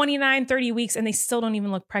 29, 30 weeks and they still don't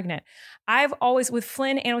even look pregnant. I've always, with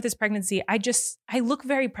Flynn and with his pregnancy, I look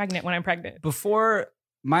very pregnant when I'm pregnant. Before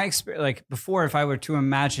my experience, if I were to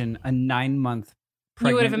imagine a 9-month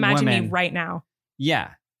pregnant you would have imagined woman, me right now.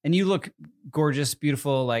 Yeah. And you look gorgeous,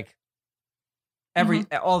 beautiful, like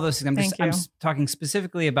all those things. I'm talking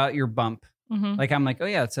specifically about your bump. Like I'm like, oh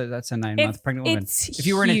yeah, that's a 9-month pregnant woman. If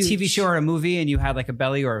you were in a TV show or a movie and you had like a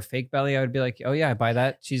belly or a fake belly, I would be like, oh yeah, I buy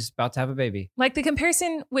that. She's about to have a baby. Like the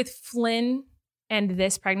comparison with Flynn and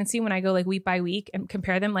this pregnancy, when I go like week by week and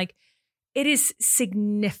compare them, like it is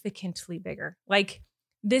significantly bigger. Like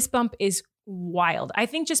this bump is wild. I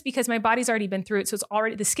think just because my body's already been through it. So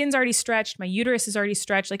the skin's already stretched. My uterus is already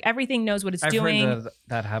stretched. Like everything knows what it's doing. Heard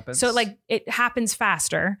that happens. So like it happens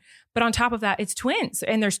faster. But on top of that, it's twins.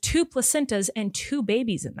 And there's 2 placentas and 2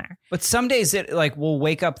 babies in there. But some days it like we'll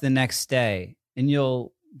wake up the next day and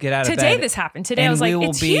you'll get out of bed. Today this happened. Today I was like,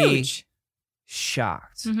 it's huge.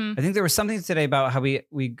 Shocked. I think there was something today about how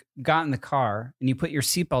we got in the car and you put your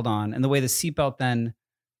seatbelt on and the way the seatbelt then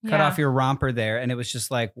cut off your romper there. And it was just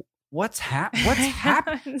like, what's happening?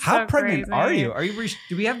 How pregnant crazy. are you?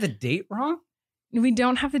 Do we have the date wrong? We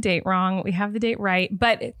don't have the date wrong. We have the date right.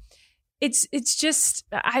 But it's just,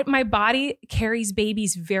 my body carries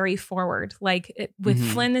babies very forward. Like with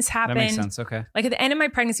Flynn, this happened. That makes sense. Okay. Like at the end of my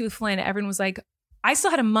pregnancy with Flynn, everyone was like, I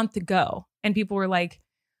still had a month to go. And people were like,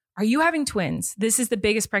 are you having twins? This is the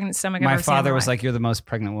biggest pregnant stomach I've ever seen. My father was like, you're the most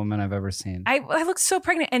pregnant woman I've ever seen. I look so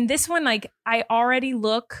pregnant. And this one, like I already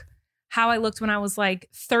look how I looked when I was like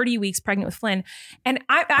 30 weeks pregnant with Flynn. And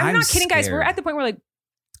I'm not kidding, guys. We're at the point where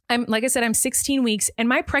like I said, I'm 16 weeks and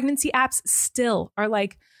my pregnancy apps still are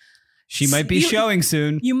like, she might be showing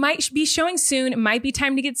soon. You might be showing soon. It might be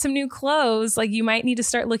time to get some new clothes. Like you might need to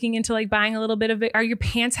start looking into like buying a little bit of it. Are your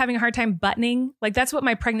pants having a hard time buttoning? Like that's what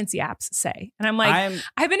my pregnancy apps say. And I'm like,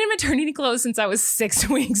 I've been in maternity clothes since I was 6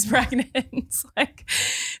 weeks pregnant. It's like,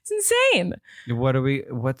 it's insane. What do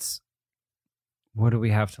we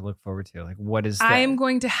have to look forward to? Like what is I am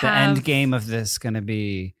going to have the end game of this going to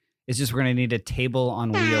be? It's just we're going to need a table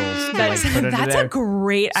on wheels to like put under that's there a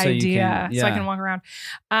great idea. So I can walk around.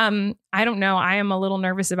 I don't know. I am a little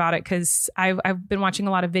nervous about it because I've been watching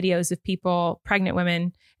a lot of videos of pregnant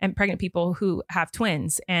women and pregnant people who have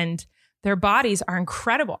twins, and their bodies are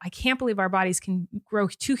incredible. I can't believe our bodies can grow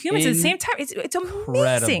 2 humans at the same time. It's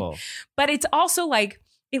amazing. But it's also like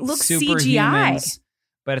it looks CGI.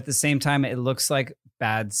 But at the same time, it looks like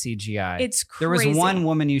bad CGI. It's crazy. There was one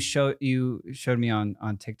woman you showed me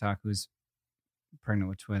on TikTok who's pregnant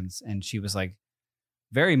with twins, and she was like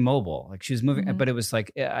very mobile. Like she was moving, but it was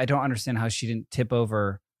like I don't understand how she didn't tip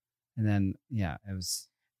over And then, it was.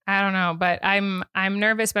 I don't know, but I'm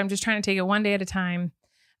nervous, but I'm just trying to take it one day at a time.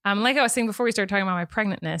 Like I was saying before we started talking about my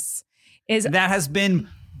pregnantness, that has been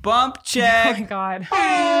bump check. Oh my God.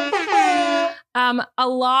 A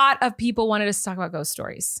lot of people wanted us to talk about ghost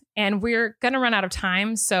stories, and we're gonna run out of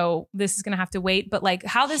time, so this is gonna have to wait. But like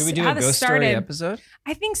how this Should we do how a this ghost started, story episode?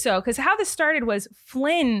 I think so, because how this started was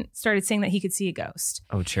Flynn started saying that he could see a ghost,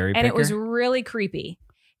 Oh, cherry picker. and it was really creepy.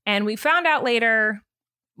 And we found out later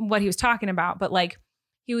what he was talking about, but like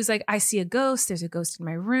he was like, I see a ghost. There's a ghost in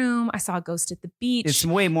my room. I saw a ghost at the beach. It's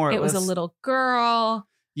way more. It was a little girl.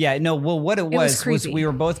 Yeah, no, well, what it was creepy. we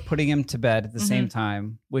were both putting him to bed at the same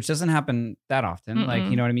time, which doesn't happen that often. Mm-mm. Like,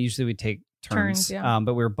 you know what I mean? Usually we take turns. Yeah.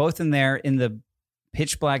 But we were both in there in the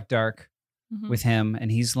pitch black dark with him, and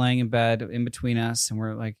he's laying in bed in between us, and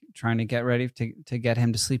we're like trying to get ready to get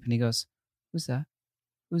him to sleep. And he goes, "Who's that?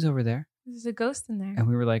 Who's over there?" There's a ghost in there. And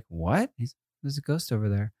we were like, "What? There's a ghost over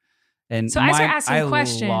there." And So I started asking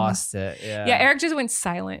questions. I lost it. Yeah. Yeah, Eric just went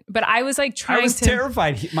silent, but I was like I was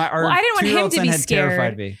terrified. Our I didn't want him 2-year-old to son be had scared.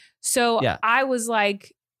 terrified me. So Yeah. I was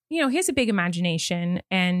like, you know, he has a big imagination,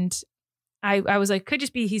 and I was like, could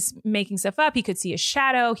just be he's making stuff up. He could see a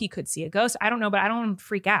shadow. He could see a ghost. I don't know, but I don't want him to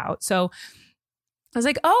freak out. So I was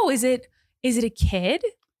like, oh, is it a kid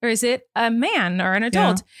or is it a man or an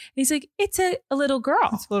adult? And he's like, it's a little girl.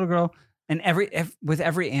 It's a little girl. And with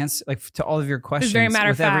every answer, like to all of your questions, very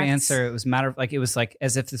matter of with every fact. answer, it was like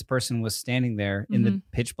as if this person was standing there in the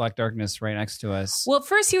pitch black darkness right next to us. Well, at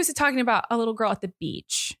first he was talking about a little girl at the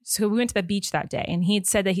beach. So we went to the beach that day, and he had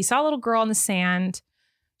said that he saw a little girl in the sand.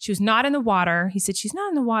 She was not in the water. He said, she's not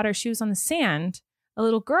in the water. She was on the sand, a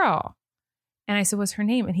little girl. And I said, what's her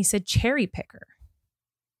name? And he said, Cherry Picker.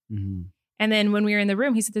 Mm-hmm. And then when we were in the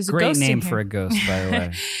room, he said, there's a Great ghost in here. name for a ghost, by the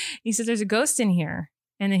way. He said, there's a ghost in here.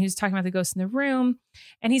 And then he was talking about the ghost in the room.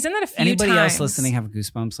 And he's done that a few Anybody times. else listening have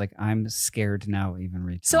goosebumps? Like, I'm scared now even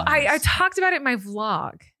read. So I talked about it in my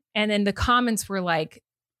vlog. And then the comments were like,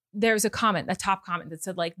 there was a top comment that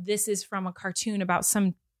said like, this is from a cartoon about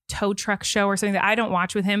some tow truck show or something that I don't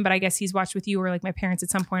watch with him, but I guess he's watched with you or like my parents at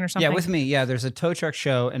some point or something. Yeah, with me. Yeah, there's a tow truck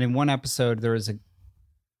show. And in one episode, there was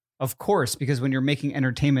of course, because when you're making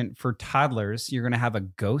entertainment for toddlers, you're going to have a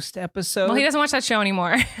ghost episode. Well, he doesn't watch that show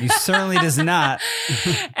anymore. He certainly does not.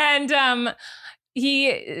 And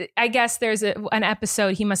I guess there's an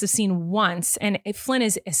episode he must have seen once. And Flynn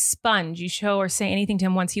is a sponge. You show or say anything to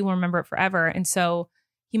him once, he will remember it forever. And so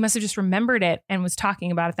he must have just remembered it and was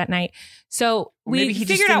talking about it that night. So maybe he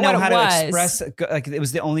figured just didn't out know what how it to was. express. Like it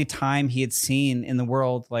was the only time he had seen in the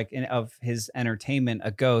world, like of his entertainment,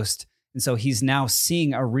 a ghost. And so he's now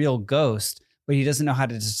seeing a real ghost, but he doesn't know how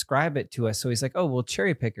to describe it to us. So he's like, "Oh, well,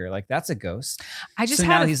 Cherry Picker, like that's a ghost." I just so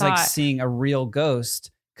had now a he's thought. like seeing a real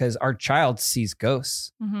ghost because our child sees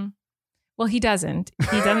ghosts. Mm-hmm. Well, he doesn't.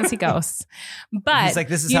 He doesn't see ghosts. But He's like,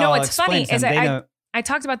 "This is you how know I'll what's funny explain is to them. I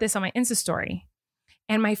talked about this on my Insta story.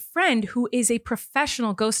 And my friend, who is a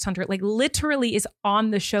professional ghost hunter, like literally is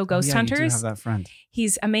on the show Ghost You do Hunters. have that friend.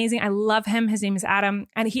 He's amazing. I love him. His name is Adam.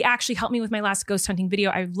 And he actually helped me with my last ghost hunting video.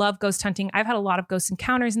 I love ghost hunting. I've had a lot of ghost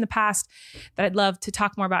encounters in the past that I'd love to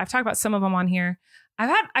talk more about. I've talked about some of them on here.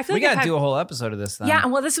 I feel We like got to do a whole episode of this then. Yeah,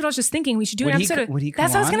 well, this is what I was just thinking. We should do Would an he episode. co- would he come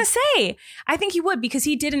That's what I was on? going to say. I think he would because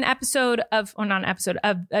he did an episode of, or not an episode,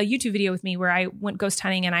 of a YouTube video with me where I went ghost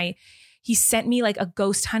hunting and he sent me like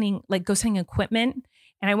ghost hunting equipment.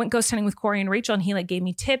 And I went ghost hunting with Corey and Rachel, and he like gave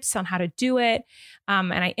me tips on how to do it.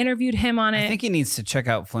 And I interviewed him on it. I think he needs to check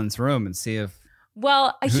out Flynn's room and see if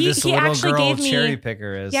Well, who he this little actually girl gave me cherry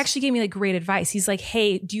picker is. He actually gave me like great advice. He's like,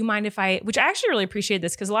 "Hey, do you mind if I?" Which I actually really appreciate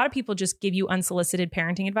this because a lot of people just give you unsolicited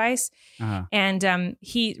parenting advice. Uh-huh. And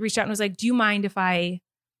he reached out and was like, "Do you mind if I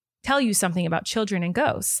tell you something about children and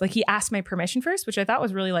ghosts?" Like he asked my permission first, which I thought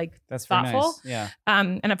was really like That's very thoughtful. nice. Yeah.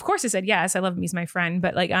 And of course I said yes. I love him. He's my friend.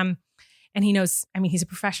 But like and he knows. I mean, he's a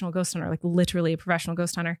professional ghost hunter, like literally a professional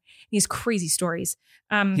ghost hunter. He has crazy stories.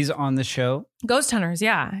 He's on the show. Ghost hunters,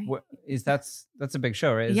 yeah. What is that's a big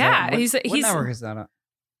show, right? Is Yeah, that, what he's- network is that on?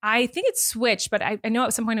 I think it's Switch, but I know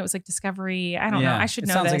at some point it was like Discovery. I don't know. Yeah, I should it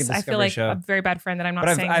know sounds like this. a I feel like Discovery show. a very bad friend that I'm not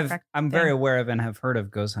But saying. I'm very aware of and have heard of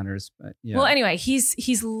ghost hunters. But yeah. Well, anyway, he's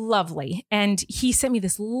lovely, and he sent me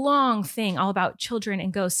this long thing all about children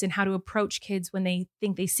and ghosts and how to approach kids when they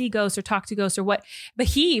think they see ghosts or talk to ghosts or what. But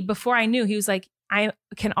before I knew, he was like, I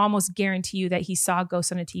can almost guarantee you that he saw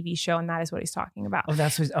ghosts on a TV show, and that is what he's talking about.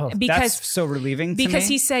 that's because- so relieving. Because to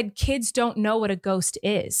me. he said kids don't know what a ghost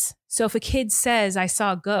is. So if a kid says, "I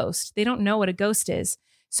saw a ghost," they don't know what a ghost is.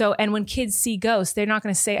 So, and when kids see ghosts, they're not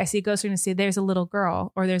going to say, "I see a ghost." They're going to say, "There's a little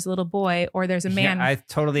girl," or "There's a little boy," or "There's a man." Yeah, I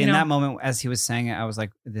totally, you in know? that moment, as he was saying it, I was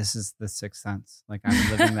like, this is the Sixth Sense. Like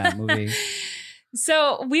I'm living that movie.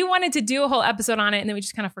 So we wanted to do a whole episode on it, and then we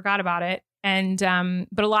just kind of forgot about it. And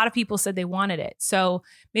but a lot of people said they wanted it. So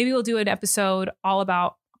maybe we'll do an episode all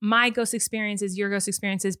about my ghost experiences, your ghost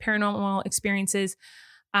experiences, paranormal experiences,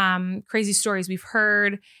 crazy stories we've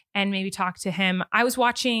heard, and maybe talk to him. I was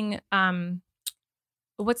watching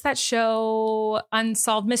what's that show?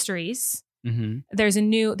 Unsolved Mysteries. Mm-hmm. There's a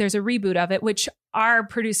reboot of it, which our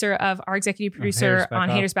executive producer on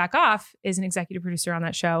Haters Back Off is an executive producer on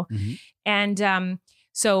that show. Mm-hmm. And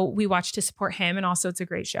so we watched to support him, and also it's a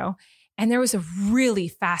great show. And there was a really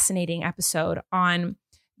fascinating episode on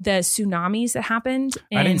the tsunamis that happened.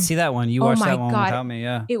 I didn't see that one. You watched that one without me.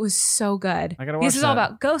 Yeah. It was so good. I gotta watch This is all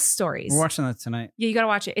about ghost stories. We're watching that tonight. Yeah, you got to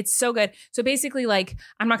watch it. It's so good. So basically, like,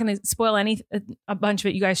 I'm not going to spoil a bunch of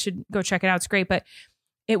it. You guys should go check it out. It's great. But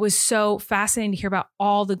it was so fascinating to hear about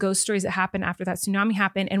all the ghost stories that happened after that tsunami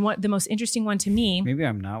happened. And what the most interesting one to me, maybe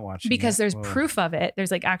I'm not watching because there's proof of it.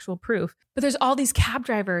 There's like actual proof. But there's all these cab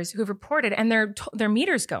drivers who have reported, and their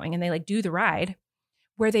meters going, and they like do the ride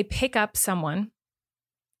where they pick up someone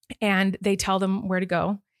and they tell them where to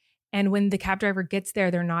go. And when the cab driver gets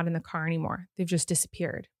there, they're not in the car anymore. They've just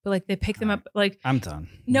disappeared. But like they pick them up, like I'm done.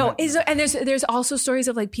 No, and there's also stories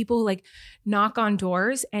of like people who like knock on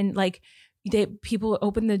doors, and like people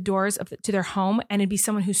open the doors to their home, and it'd be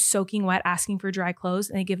someone who's soaking wet asking for dry clothes,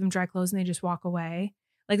 and they give them dry clothes and they just walk away.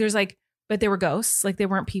 Like there's like, but they were ghosts. Like they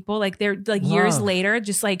weren't people. Like they're like years later,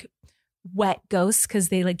 just like wet ghosts because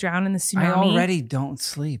they like drowned in the tsunami. I already don't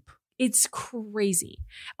sleep. It's crazy.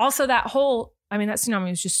 Also, that tsunami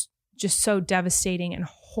was just so devastating and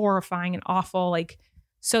horrifying and awful, like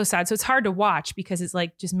so sad. So it's hard to watch because it's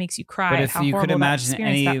like just makes you cry. But if you could imagine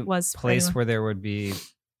any was place where there would be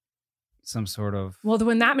some sort of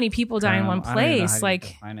when that many people die in one place,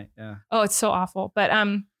 like oh, it's so awful. But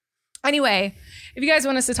anyway, if you guys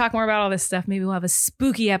want us to talk more about all this stuff, maybe we'll have a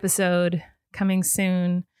spooky episode coming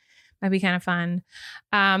soon. Might be kind of fun.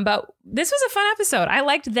 But this was a fun episode. I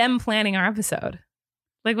liked them planning our episode.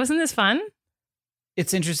 Like, wasn't this fun?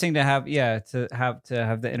 It's interesting to have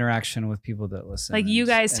the interaction with people that listen. Like you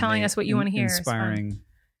guys telling us what you want to hear. Inspiring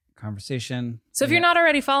conversation. So if you're not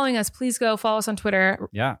already following us, please go follow us on Twitter.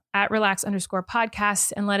 Yeah. At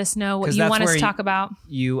relax_podcast, and let us know what you want us to talk about.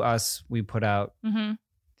 We put out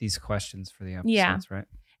these questions for the episodes, right?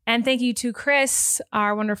 And thank you to Chris,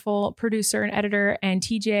 our wonderful producer and editor, and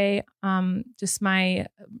TJ, just my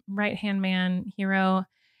right-hand man hero,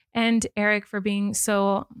 and Eric for being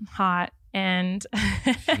so hot. And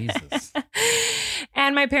Jesus.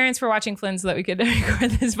 And my parents for watching Flynn so that we could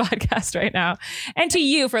record this podcast right now. And to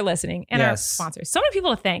you for listening, and our sponsors. So many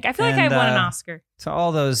people to thank. I feel like I won an Oscar. To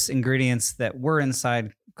all those ingredients that were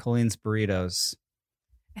inside Colleen's burritos.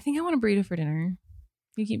 I think I want a burrito for dinner.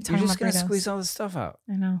 You keep talking about burritos. You're just going to squeeze all this stuff out.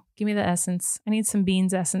 I know. Give me the essence. I need some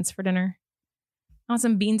beans essence for dinner. I want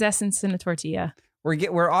some beans essence in a tortilla.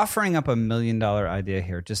 We're offering up $1 million idea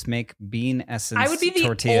here. Just make bean essence tortillas. I would be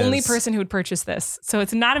the only person who would purchase this. So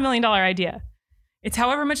it's not $1 million idea. It's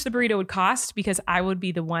however much the burrito would cost, because I would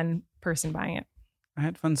be the one person buying it. I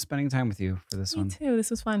had fun spending time with you for this one. Me too.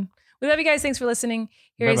 This was fun. We love you guys. Thanks for listening.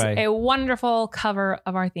 Here is a wonderful cover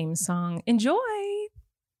of our theme song. Enjoy.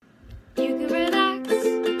 You can relax.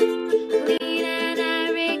 Colleen and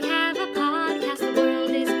Eric have a podcast. The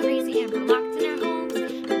world is crazy and we're locked in our homes.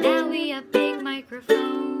 But now we have big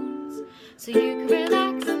microphones. So you can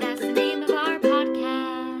relax. That's the name of our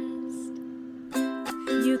podcast.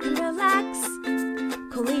 You can relax.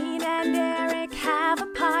 Colleen and Eric have a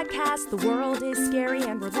podcast. The world is scary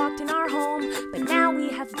and we're locked in our home. But now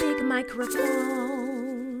we have big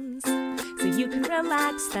microphones. So you can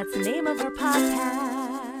relax. That's the name of our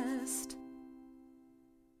podcast.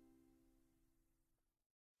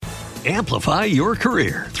 Amplify your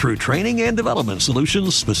career through training and development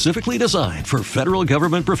solutions specifically designed for federal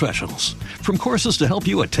government professionals. From courses to help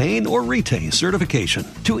you attain or retain certification,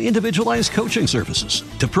 to individualized coaching services,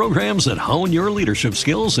 to programs that hone your leadership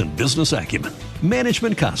skills and business acumen,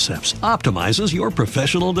 Management Concepts optimizes your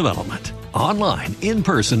professional development. Online, in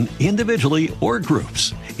person, individually, or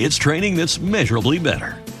groups, it's training that's measurably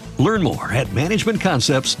better. Learn more at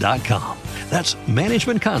managementconcepts.com. That's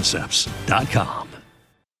managementconcepts.com.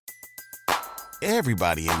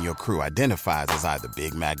 Everybody in your crew identifies as either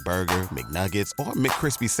Big Mac Burger, McNuggets, or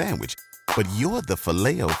McCrispy Sandwich. But you're the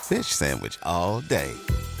Filet-O-Fish Sandwich all day.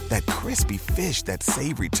 That crispy fish, that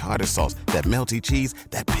savory tartar sauce, that melty cheese,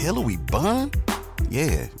 that pillowy bun.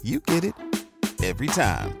 Yeah, you get it. Every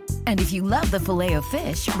time. And if you love the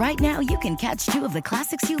Filet-O-Fish, right now you can catch two of the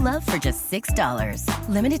classics you love for just $6.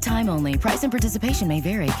 Limited time only. Price and participation may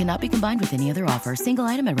vary. Cannot be combined with any other offer. Single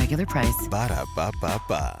item at regular price.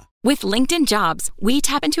 Ba-da-ba-ba-ba. With LinkedIn Jobs, we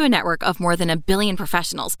tap into a network of more than 1 billion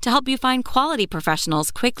professionals to help you find quality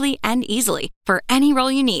professionals quickly and easily for any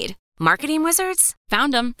role you need. Marketing wizards?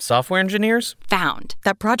 Found them. Software engineers? Found.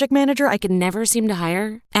 That project manager I could never seem to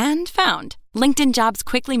hire? And found. LinkedIn Jobs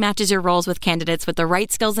quickly matches your roles with candidates with the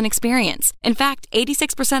right skills and experience. In fact,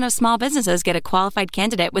 86% of small businesses get a qualified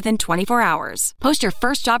candidate within 24 hours. Post your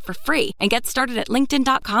first job for free and get started at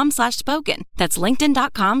linkedin.com/spoken. That's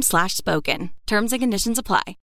linkedin.com/spoken. Terms and conditions apply.